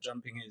about what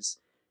jumping is.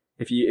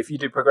 If you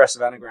do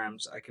progressive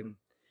anagrams, I can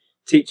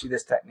teach you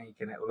this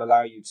technique, and it will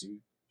allow you to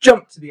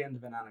jump to the end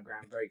of an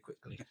anagram very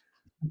quickly.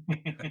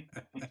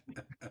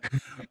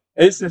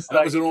 It's just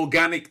that was an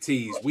organic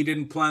tease. We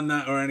didn't plan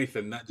that or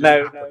anything. That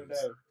just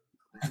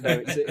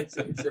no.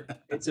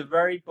 It's a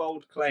very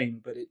bold claim,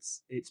 but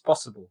it's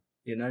possible.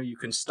 You know, you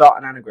can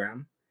start an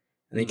anagram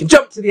and then you can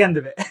jump to the end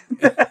of it.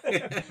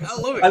 I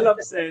love it. I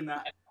love saying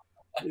that.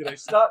 You know,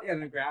 start the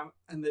anagram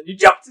and then you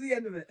jump to the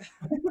end of it.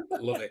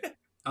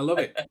 I love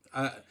it.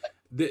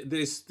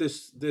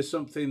 There's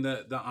something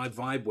that I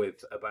vibe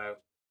with about,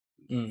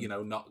 you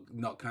know,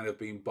 not kind of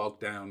being bogged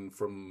down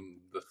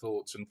from the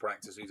thoughts and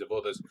practices of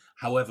others,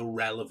 however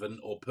relevant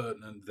or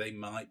pertinent they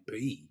might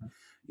be.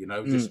 You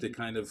know, just to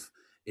kind of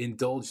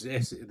indulge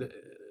this.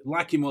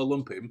 Like him or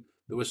lump him,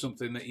 there was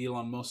something that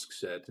Elon Musk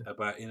said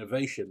about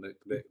innovation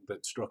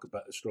that struck a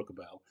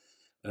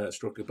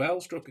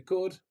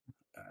chord.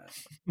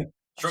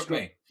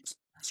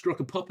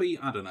 Struck a puppy,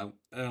 I don't know,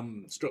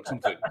 struck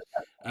something.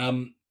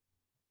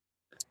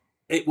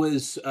 It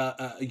was,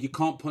 you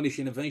can't punish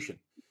innovation,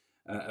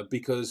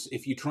 because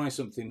if you try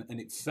something and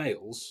it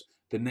fails,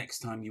 the next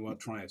time you won't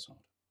try as hard.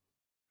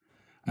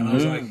 And I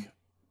was like,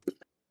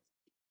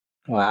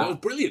 wow,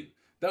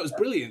 that was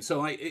brilliant.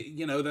 So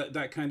you know,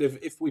 that kind of,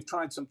 if we've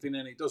tried something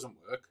and it doesn't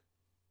work.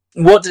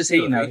 What does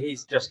he know?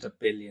 He's just a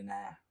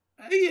billionaire.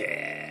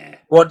 Yeah.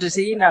 What does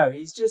he know?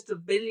 He's just a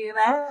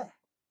billionaire.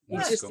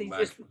 But he's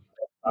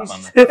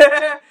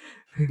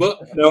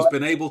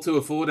been able to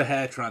afford a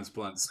hair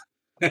transplant.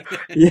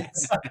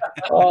 Yes.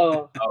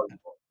 Oh.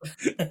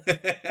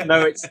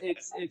 No, it's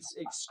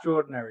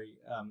extraordinary.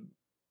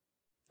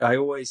 I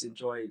always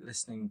enjoy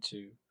listening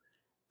to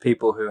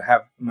people who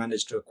have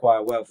managed to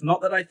acquire wealth.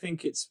 Not that I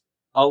think it's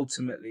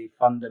ultimately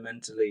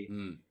fundamentally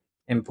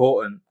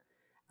important.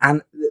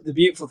 And the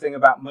beautiful thing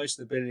about most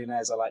of the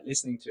billionaires I like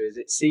listening to is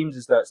it seems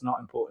as though it's not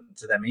important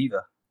to them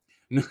either.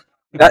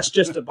 That's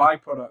just a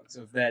byproduct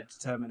of their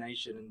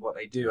determination and what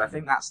they do. I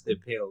think that's the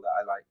appeal that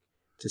I like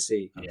to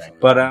see.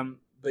 But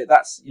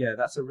that's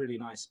a really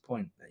nice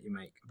point that you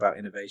make about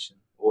innovation,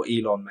 or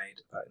Elon made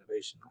about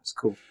innovation. That's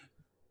cool.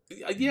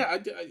 Yeah,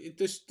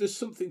 there's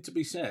something to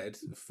be said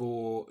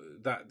for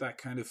that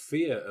kind of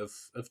fear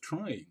of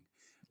trying.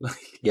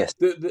 Like, yes,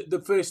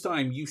 the first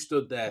time you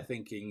stood there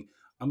thinking,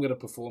 I'm going to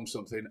perform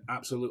something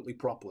absolutely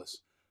propless.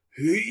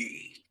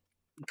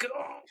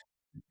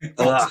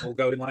 All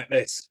going like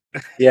this.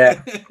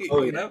 Yeah.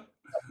 You know?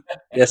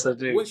 Yes, I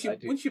do.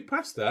 Once you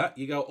pass that,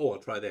 you go, I'll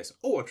try this.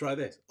 I'll try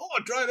this.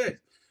 I'll try this.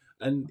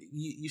 And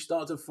you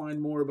start to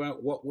find more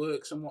about what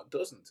works and what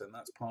doesn't. And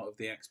that's part of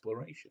the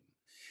exploration.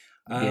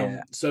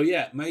 So,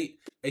 yeah, mate,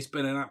 it's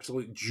been an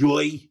absolute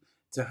joy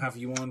to have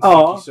you on.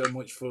 Thank you so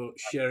much for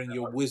sharing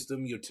your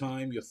wisdom, your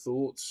time, your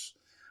thoughts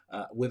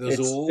with us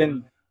all.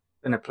 It's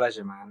been a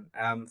pleasure, man.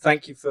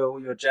 Thank you for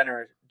all your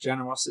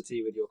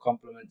generosity with your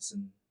compliments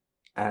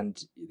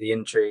and the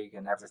intrigue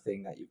and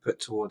everything that you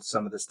put towards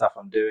some of the stuff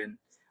I'm doing.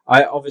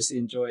 I obviously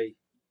enjoy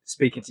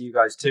speaking to you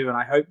guys too, and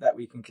I hope that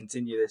we can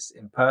continue this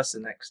in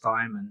person next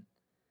time. And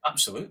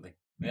absolutely,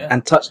 yeah.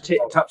 And touch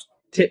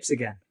tips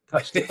again.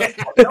 Touch tips.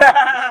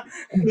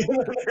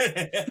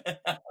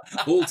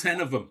 All 10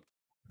 of them.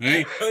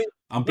 Hey,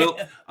 I'm built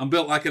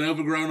like an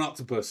overgrown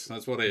octopus.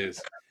 That's what it is.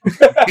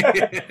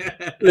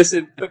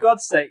 Listen, for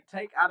God's sake,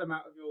 take Adam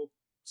out of your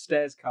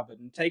stairs cupboard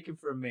and take him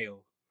for a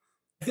meal.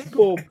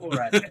 Poor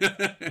Adam.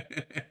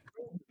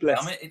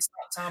 Damn it, it's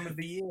that time of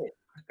the year.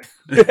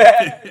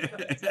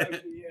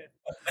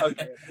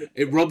 Okay.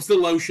 It rubs the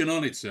lotion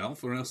on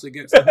itself, or else it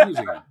gets the hose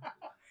again.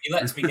 He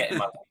lets me get in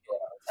my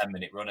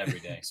 10-minute run every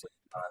day. So.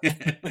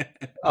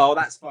 Oh,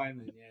 that's fine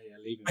then. Yeah,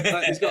 leave him.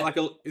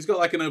 He's got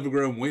like an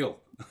overgrown wheel.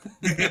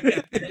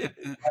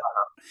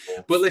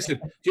 But listen,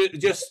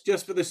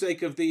 just for the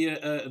sake of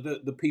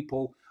the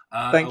people,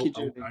 Thank you,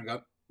 Julie.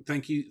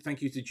 Thank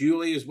you to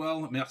Julie as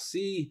well.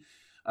 Merci.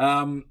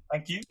 Thank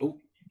you. Oh,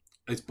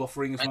 it's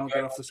buffering as well.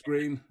 Get off the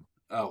screen.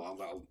 Oh,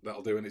 well,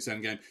 that'll do in its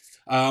own game.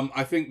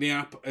 I think the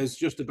app is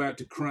just about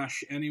to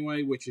crash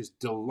anyway, which is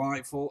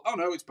delightful. Oh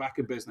no, it's back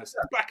in business.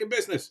 It's back in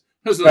business.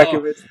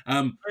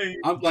 I'm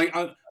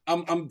the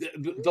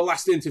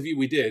last interview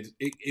we did.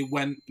 It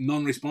went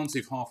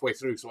non-responsive halfway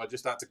through, so I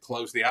just had to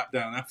close the app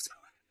down after.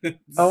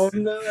 Oh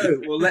no!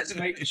 Well, let's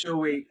make sure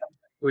we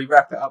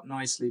wrap it up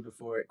nicely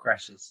before it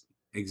crashes.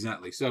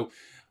 Exactly. So,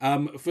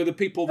 for the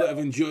people that have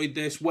enjoyed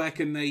this, where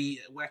can they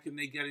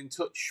get in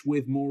touch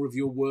with more of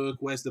your work?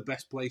 Where's the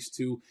best place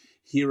to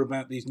hear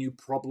about these new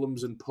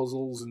problems and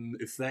puzzles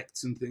and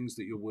effects and things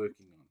that you're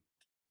working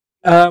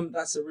on?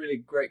 That's a really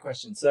great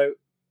question. So,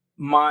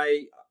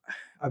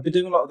 I've been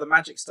doing a lot of the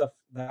magic stuff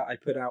that I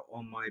put out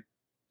on my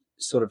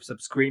sort of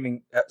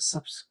streaming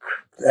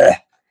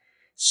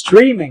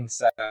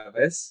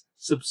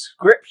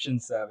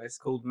subscription service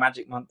called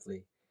Magic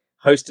Monthly,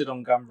 hosted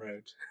on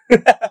Gumroad.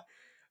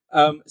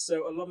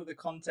 So a lot of the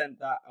content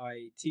that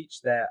I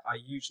teach there, I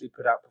usually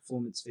put out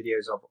performance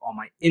videos of on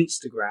my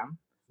Instagram,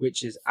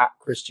 which is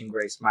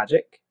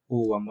 @ChristianGraceMagic,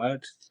 all one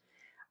word.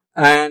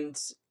 And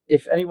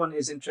if anyone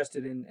is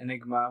interested in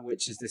Enigma,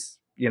 which is this,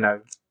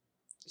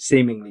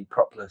 seemingly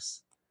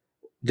propless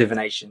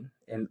divination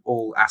in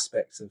all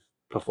aspects of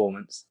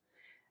performance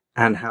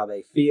and how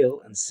they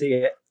feel and see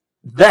it,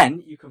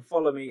 then you can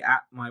follow me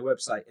at my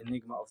website,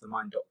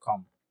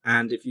 enigmaofthemind.com.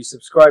 And if you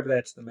subscribe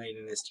there to the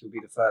mailing list, you'll be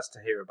the first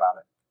to hear about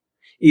it.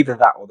 Either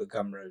that or the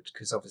Gumroad,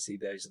 because obviously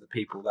those are the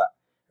people that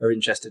are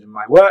interested in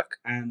my work.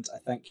 And I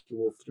thank you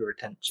all for your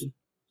attention.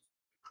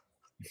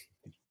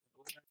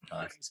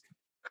 Nice.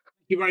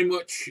 Thank you very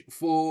much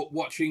for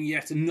watching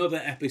yet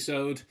another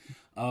episode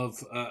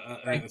of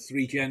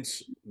three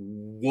gents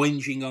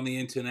whinging on the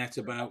internet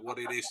about what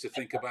it is to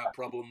think about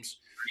problems.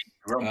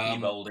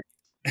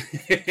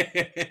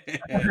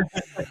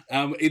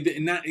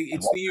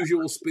 It's the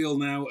usual spiel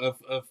now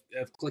of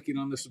clicking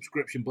on the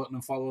subscription button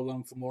and follow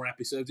along for more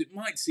episodes. It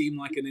might seem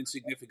like an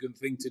insignificant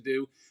thing to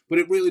do, but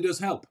it really does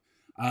help.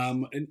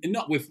 And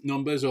not with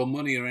numbers or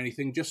money or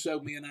anything, just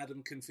so me and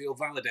Adam can feel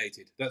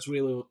validated. That's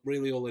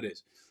really all it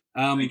is.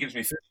 It gives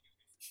me.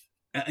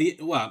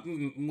 Well,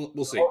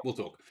 we'll see. We'll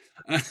talk.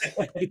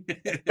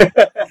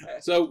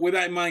 So with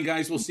that in mind,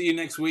 guys, we'll see you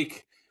next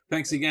week.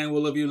 Thanks again.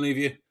 We'll love you and leave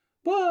you.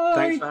 Bye.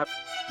 Thanks for having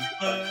me.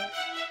 Bye.